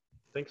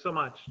 Thanks so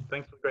much.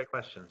 Thanks for the great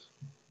questions.